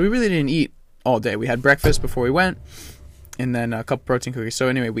 So we really didn't eat all day. We had breakfast before we went, and then a couple protein cookies. So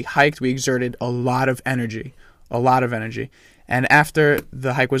anyway, we hiked. We exerted a lot of energy. And after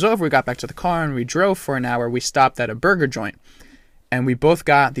the hike was over, we got back to the car and we drove for an hour. We stopped at a burger joint, and we both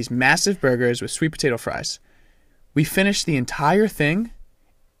got these massive burgers with sweet potato fries. We finished the entire thing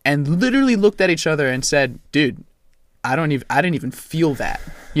and literally looked at each other and said, dude, I didn't even feel that.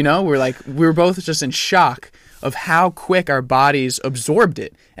 You know, we were both just in shock of how quick our bodies absorbed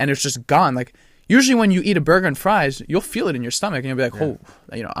it, and it's just gone. Like, usually when you eat a burger and fries, you'll feel it in your stomach and you'll be like, oh,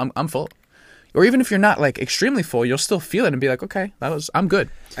 you know, I'm full. Or even if you're not like extremely full, you'll still feel it and be like, okay, I'm good.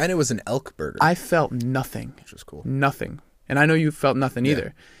 And it was an elk burger. I felt nothing. Which was cool. Nothing. And I know you felt nothing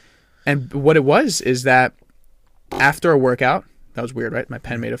either. And what it was is that after a workout, that was weird, right? My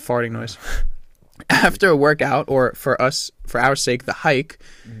pen made a farting noise. After a workout, or for our sake, the hike,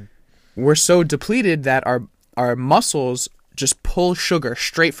 we're so depleted that our muscles just pull sugar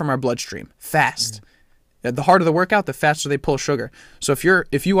straight from our bloodstream fast. At the heart of the workout, the faster they pull sugar. So if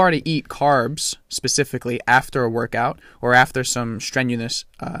you already eat carbs specifically after a workout or after some strenuous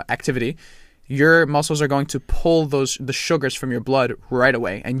activity, your muscles are going to pull the sugars from your blood right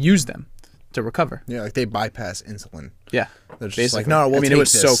away and use them to recover. Yeah, like they bypass insulin. Yeah. They're just basically. like, no, we'll take it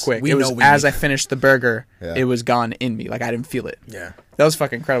was this. so quick. We It was know we as need- I finished the burger, Yeah. it was gone in me. Like, I didn't feel it. Yeah. That was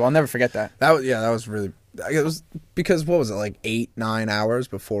fucking incredible. I'll never forget that. That was really. It was because what was it, like 8-9 hours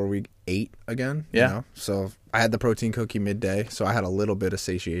before we ate again? Yeah. You know? So I had the protein cookie midday, so I had a little bit of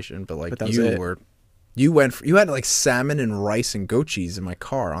satiation, but like But that was it. you had like salmon and rice and goat cheese in my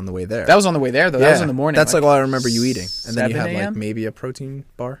car on the way there. That was on the way there, though. That was in the morning. That's like all I remember you eating, and then you 7 had like a.m.? maybe a protein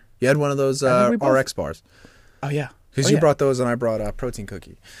bar. You had one of those I think we both- RX bars. Oh, yeah. Because you brought those and I brought a protein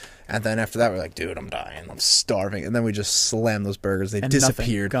cookie. And then after that, we're like, dude, I'm dying. I'm starving. And then we just slammed those burgers. They And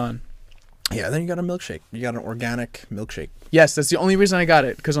disappeared. nothing, gone. Yeah, then you got a milkshake. You got an organic milkshake. Yes, that's the only reason I got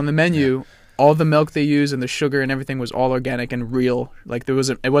it. Because on the menu, all the milk they use and the sugar and everything was all organic and real. Like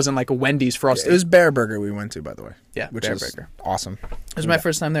it wasn't like a Wendy's Frosty. It was Bear Burger we went to, by the way. Yeah, which Bear is Burger. Awesome. It was my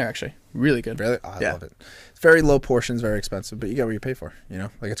first time there, actually. Really good. Really? I love it. It's very low portions, very expensive, but you get what you pay for, you know?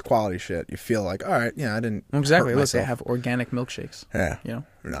 Like, it's quality shit. You feel like, all right, yeah, I didn't Exactly. hurt Look, they myself. have organic milkshakes. Yeah. You know?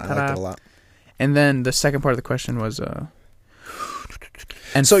 No, I liked it a lot. And then the second part of the question was,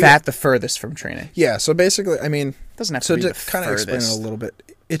 and So, fat the furthest from training. Yeah, so basically, I mean, Doesn't have to so be to the kind of explain it a furthest. little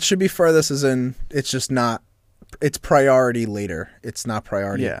bit, it should be furthest as in, it's just not, it's priority later. It's not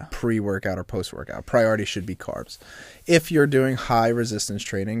priority pre-workout or post-workout. Priority should be carbs. If you're doing high resistance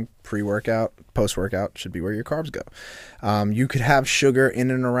training, pre-workout, post-workout should be where your carbs go. You could have sugar in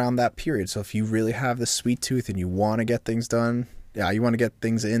and around that period. So if you really have the sweet tooth and you want to get things done, you want to get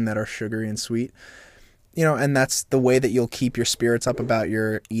things in that are sugary and sweet, you know, and that's the way that you'll keep your spirits up about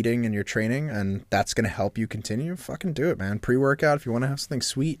your eating and your training, and that's going to help you continue. Fucking do it, man. Pre-workout, if you want to have something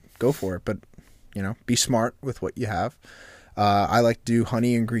sweet, go for it. But, you know, be smart with what you have. I like to do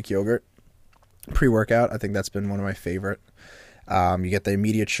honey and Greek yogurt pre-workout. I think that's been one of my favorite. You get the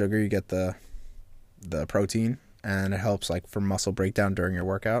immediate sugar, you get the protein, and it helps like for muscle breakdown during your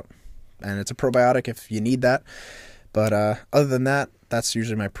workout. And it's a probiotic if you need that. But other than that, that's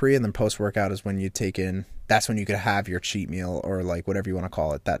usually my pre, and then post-workout is when you take in, that's when you could have your cheat meal or like whatever you want to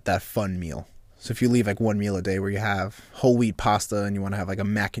call it, that fun meal. So if you leave like one meal a day where you have whole wheat pasta and you want to have like a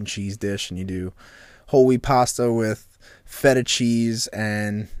mac and cheese dish, and you do whole wheat pasta with feta cheese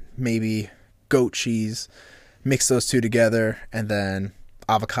and maybe goat cheese, mix those two together, and then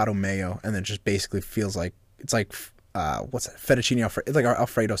avocado mayo, and then just basically feels like, it's like, what's that? Fettuccine Alfredo. It's like our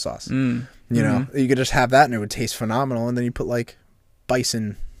Alfredo sauce. You know, you could just have that and it would taste phenomenal. And then you put like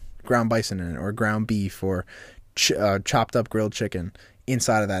ground bison in it, or ground beef, or chopped up grilled chicken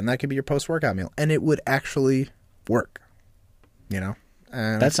inside of that. And that could be your post-workout meal. And it would actually work, you know?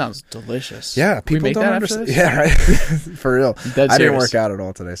 And That sounds delicious. yeah, Can we people make don't that after understand. this? Yeah, right. For real. Dead I didn't serious. work out at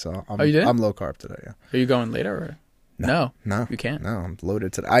all today, so Oh, you didn't? I'm low carb today. Yeah. Are you going later or? No. You can't. No, I'm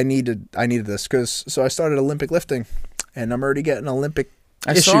loaded today. I needed this so I started Olympic lifting, and I'm already getting Olympic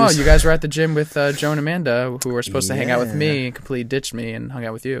I issues. saw you guys were at the gym with Joe and Amanda, who were supposed to hang out with Yeah. me and completely ditched me and hung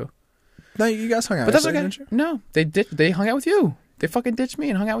out with you. No, you guys hung out. But that's yesterday, okay. didn't you? No, they hung out with you. They fucking ditched me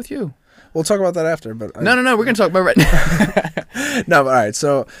and hung out with you. We'll talk about that after. But No, we're gonna talk about right now. no, but all right.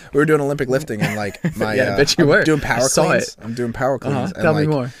 So we were doing Olympic lifting, and like my Yeah, I bet you I'm were. doing I power saw cleans. it. I'm doing power cleans. And Tell me like,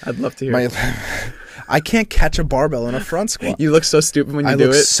 more. I'd love to hear. My, I can't catch a barbell in a front squat. You look so stupid when you I do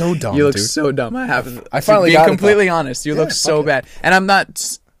look it. so dumb, You look dude. so dumb. I finally being got it, completely though. honest. You Yeah, look so fuck it. bad, and I'm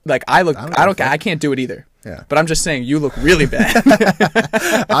not like I look. I can't do it either. Yeah. But I'm just saying you look really bad.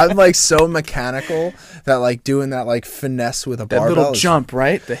 I'm like so mechanical that like doing that like finesse with a That barbell. little is- just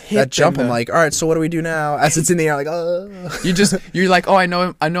right? The hip. That jump. and I'm the- like, all right. So what do we do now? As it's in the air, like, you're like, oh, I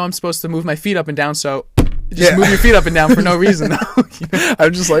know I'm supposed to move my feet up and down, so just Yeah. move your feet up and down for no reason.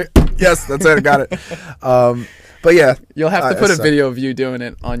 I'm just like, yes, that's it. I got it. But yeah, You'll have to put a so- video of you doing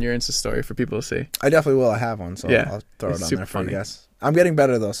it on your Insta story for people to see. I definitely will. I have one, so Yeah. I'll throw it It's on super there for funny. you guys. I'm getting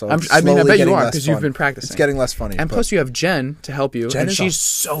better though, so I it's bet slowly you getting are less because you've fun. been practicing. It's getting less funny. And but plus, you have Jen to help you, Jen and is she's a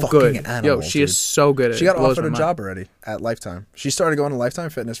so fucking good. animal, She is dude. so good. she It got blows offered my a mind. job already at Lifetime. She started going to Lifetime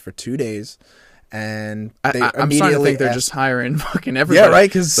Fitness for 2 days, and they I'm starting to immediately think they're asked- just hiring fucking everybody. Yeah,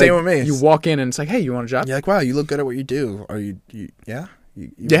 right, 'cause same with me. You walk in and it's like, hey, you want a job? You're like, wow, you look good at what you do. Are you yeah? You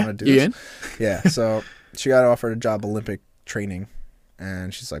Yeah, want to do you this? in? Yeah. So she got offered a job Olympic training,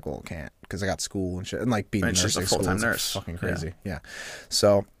 and she's like, well, can't because I got school and shit, and like being And a she's a nursing full-time school is nurse. fucking crazy. Yeah.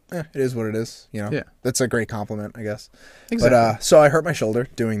 So it is what it is. You know. Yeah. That's a great compliment, I guess. Exactly. But so I hurt my shoulder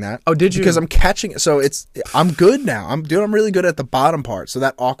doing that. Oh, did you? Because I'm catching. So I'm good now. I'm really good at the bottom part. So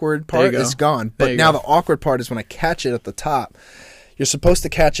that awkward There you part go. is gone. There But you now go. the awkward part is when I catch it at the top. You're supposed to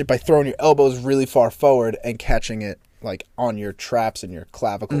catch it by throwing your elbows really far forward and catching it like on your traps and your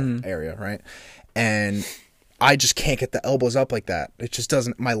clavicle Mm-hmm. area, right? And I just can't get the elbows up like that. It just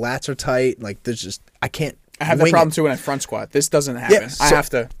doesn't. My lats are tight. Like there's just I can't. I have that wing problem it. too when I front squat. This doesn't happen. so- I have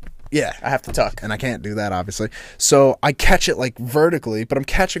to Yeah. tuck. And I can't do that, obviously. So I catch it like vertically, but I'm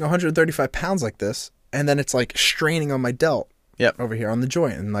catching 135 pounds like this, and then it's like straining on my delt. Yep. Over here on the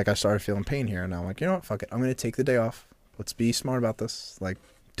joint, and like I started feeling pain here, and I'm like, you know what, fuck it, I'm gonna take the day off. Let's be smart about this. Like,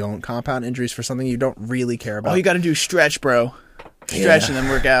 don't compound injuries for something you don't really care about. All you got to do is stretch, bro. Stretch and then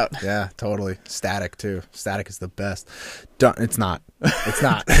work out. Yeah, totally. Static too. Static is the best. Don't. It's not. It's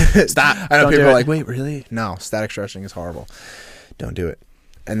not. Stop. I know Don't people do are it. like, wait, really? No, static stretching is horrible. Don't do it.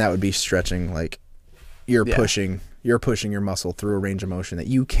 And that would be stretching like you're Yeah. pushing your muscle through a range of motion that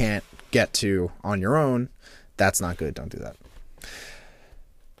you can't get to on your own. That's not good. Don't do that.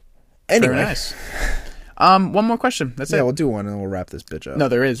 Anyway, Very nice. One more question. That's Yeah, it. we'll do one and then we'll wrap this bitch up. No,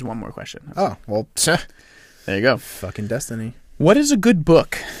 there is one more question. Oh, well, There you go. fucking destiny. What is a good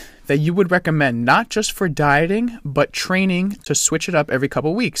book that you would recommend, not just for dieting, but training to switch it up every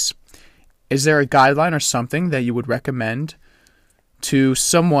couple weeks? Is there a guideline or something that you would recommend to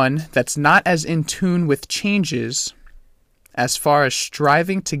someone that's not as in tune with changes as far as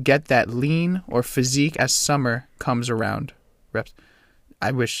striving to get that lean or physique as summer comes around? Reps.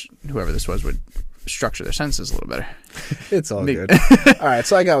 I wish whoever this was would structure their sentences a little better. It's all Me. good. All right,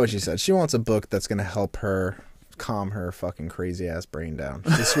 so I got what she said. She wants a book that's going to help her calm her fucking crazy ass brain down.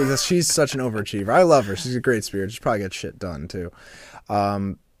 She's such an overachiever. I love her. She's a great spirit. She probably gets shit done too.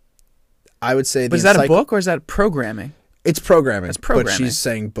 I would say But is that a book or is that programming? It's programming. It's programming. But she's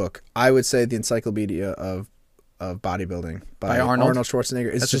saying book. I would say the Encyclopedia of Bodybuilding by Arnold Schwarzenegger.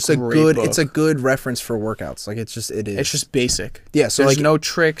 It's That's just a a great good. book. It's a good reference for workouts. Like it is. It's just basic. Yeah. So There's like no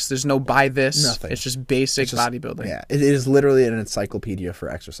tricks. There's no buy this. Nothing. It's just basic It's just- bodybuilding. Yeah, it is literally an encyclopedia for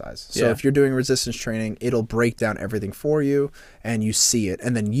exercise. So Yeah. if you're doing resistance training, it'll break down everything for you, and you see it,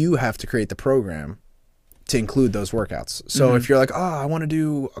 and then you have to create the program to include those workouts. So if you're like, oh, I want to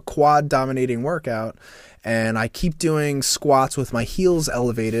do a quad dominating workout, and I keep doing squats with my heels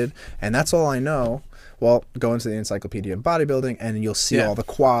elevated, and that's all I know. Well, go into the Encyclopedia of Bodybuilding, and you'll see Yeah. all the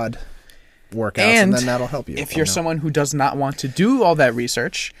quad workouts, and then that'll help you. If you're someone who does not want to do all that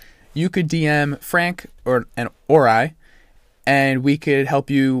research, you could DM Frank or I, and we could help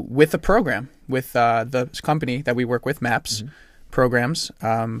you with a program with the company that we work with, MAPS Programs.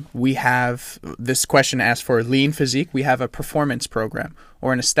 We have this question asked for lean physique. We have a performance program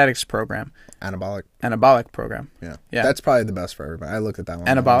or an aesthetics program, anabolic program. Yeah. Yeah. That's probably the best for everybody. I looked at that one.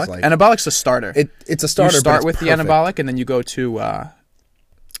 and I was Anabolic. like, Anabolic's a starter. it's a starter. You but start it's with the perfect. anabolic, and then you go to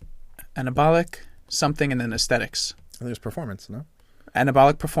anabolic something, and then aesthetics. I think it's performance, no?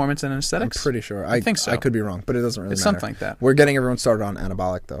 Anabolic performance and I'm aesthetics. pretty sure. I think so. I could be wrong, but it doesn't really It's matter. something like that. We're getting everyone started on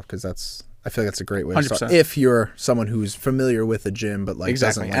anabolic, though, because I feel like that's a great way to start. 100%. If you're someone who's familiar with the gym, but like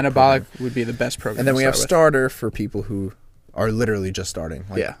Exactly. doesn't like Anabolic program. would be the best program. And then to we have start with. starter for people who are literally just starting.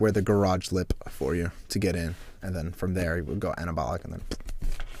 Like Yeah. we're the garage lip for you to get in. And then from there, you would go anabolic, and then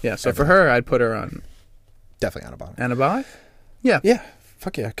Yeah. So for her, I'd put her on definitely anabolic. anabolic. Yeah. Yeah.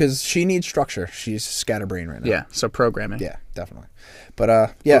 Fuck yeah. Because she needs structure. She's scatterbrained right now. Yeah. So programming. Yeah, definitely.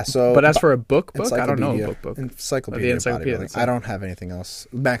 But yeah, so But as for a book, I don't know a Encyclopedia- book. Encyclopedia, The of encyclopedia, Bodybuilding. that's I it. don't have anything else.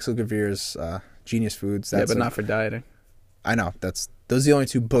 Max Lucavir's Genius Foods. Yeah, That's but not for dieting. I know. Those are the only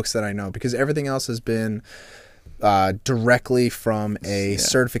two books that I know, because everything else has been directly from a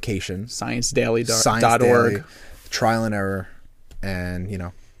certification, ScienceDaily.org. Daily, trial and error, and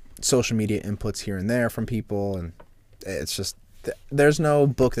social media inputs here and there from people, and it's just there's no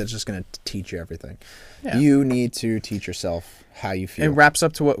book that's just going to teach you everything. Yeah. You need to teach yourself how you feel. It wraps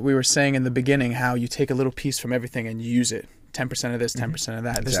up to what we were saying in the beginning, how you take a little piece from everything and you use it. 10% of this, 10% of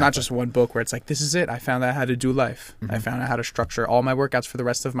that. There's not just one book where it's like, this is it. I found out how to do life. I found out how to structure all my workouts for the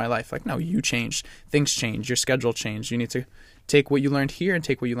rest of my life. Like, no, you changed. Things change. Your schedule changed. You need to take what you learned here and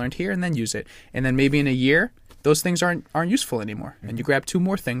take what you learned here and then use it. And then maybe in a year, those things aren't useful anymore. And you grab two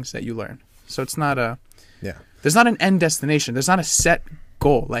more things that you learn. So it's not there's not an end destination. There's not a set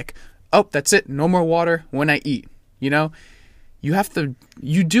goal. Like, oh, that's it. No more water when I eat. You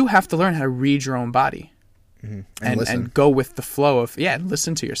do have to learn how to read your own body. And go with the flow of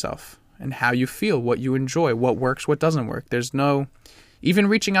listen to yourself and how you feel, what you enjoy, what works, what doesn't work. There's no even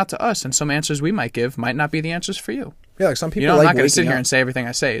reaching out to us, and some answers we might give might not be the answers for you. Yeah, like some people I'm like not going to sit waking here up- and say everything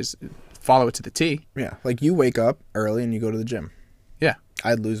I say is follow it to the T. Yeah, like you wake up early and you go to the gym. Yeah.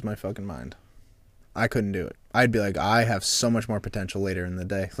 I'd lose my fucking mind. I couldn't do it. I'd be like, I have so much more potential later in the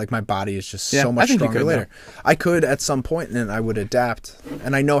day. Like my body is just Yeah, so I much think you stronger could, later. I could at some point, and then I would adapt.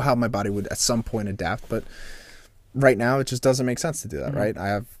 And I know how my body would at some point adapt, but right now it just doesn't make sense to do that, right? I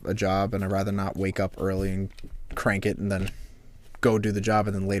have a job, and I'd rather not wake up early and crank it and then go do the job,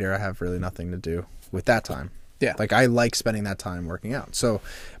 and then later I have really nothing to do with that time. Yeah. Like I like spending that time working out. So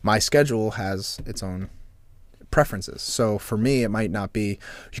my schedule has its own preferences. So for me, it might not be,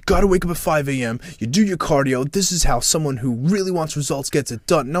 you got to wake up at 5 a.m., you do your cardio, this is how someone who really wants results gets it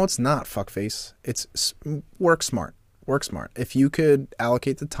done. No, it's not, fuckface. It's work smart. Work smart. If you could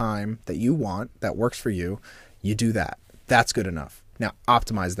allocate the time that you want, that works for you, you do that. That's good enough. Now,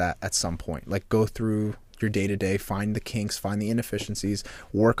 optimize that at some point. Like go through your day-to-day, find the kinks, find the inefficiencies,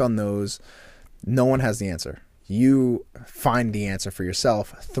 work on those. No one has the answer. You find the answer for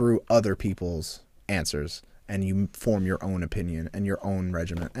yourself through other people's answers, and you form your own opinion and your own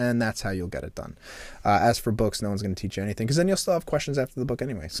regimen, and that's how you'll get it done. As for books, no one's going to teach you anything, because then you'll still have questions after the book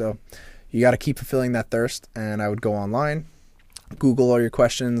anyway. So you got to keep fulfilling that thirst, and I would go online, Google all your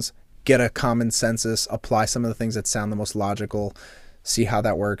questions, get a common census, apply some of the things that sound the most logical, see how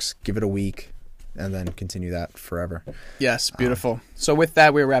that works, give it a week, and then continue that forever. Yes, beautiful. So with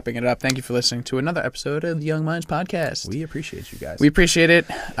that, we're wrapping it up. Thank you for listening to another episode of the Young Minds Podcast. We appreciate you guys. We appreciate it.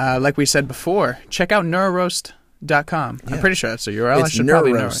 Like we said before, check out neuroroast.com. I'm pretty sure that's the URL. I should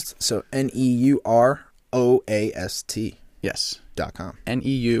probably know it. So NEUROAST. Yes. .com.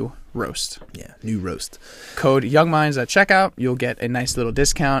 NEU roast. Yeah, new roast. Code Young Minds at checkout. You'll get a nice little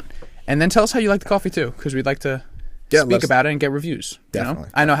discount. And then tell us how you like the coffee too, because we'd like to speak about it and get reviews. Definitely. You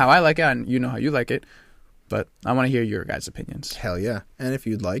know? I know how I like it, and you know how you like it, but I want to hear your guys' opinions. Hell yeah. And if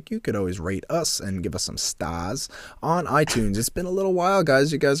you'd like, you could always rate us and give us some stars on iTunes. It's been a little while,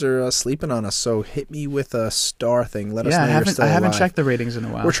 guys. You guys are sleeping on us, so hit me with a star thing. Let us know you're still I haven't alive. checked the ratings in a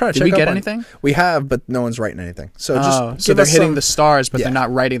while. We're trying to Did check we get up on- anything? We have, but no one's writing anything. So just So give they're us hitting some- the stars, but Yeah. they're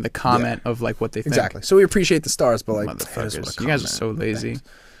not writing the comment of like what they think. Exactly. So we appreciate the stars, but like, hit us with Motherfuckers. a You guys are comment. so lazy.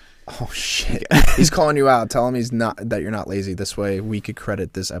 Oh shit. He's calling you out. Tell him that you're not lazy. This way we could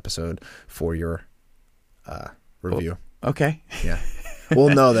credit this episode for your review. Okay. Yeah. We'll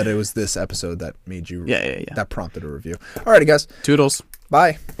know that it was this episode that made you Yeah. that prompted a review. Alrighty guys. Toodles.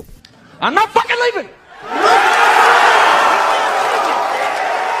 Bye. I'm not fucking leaving.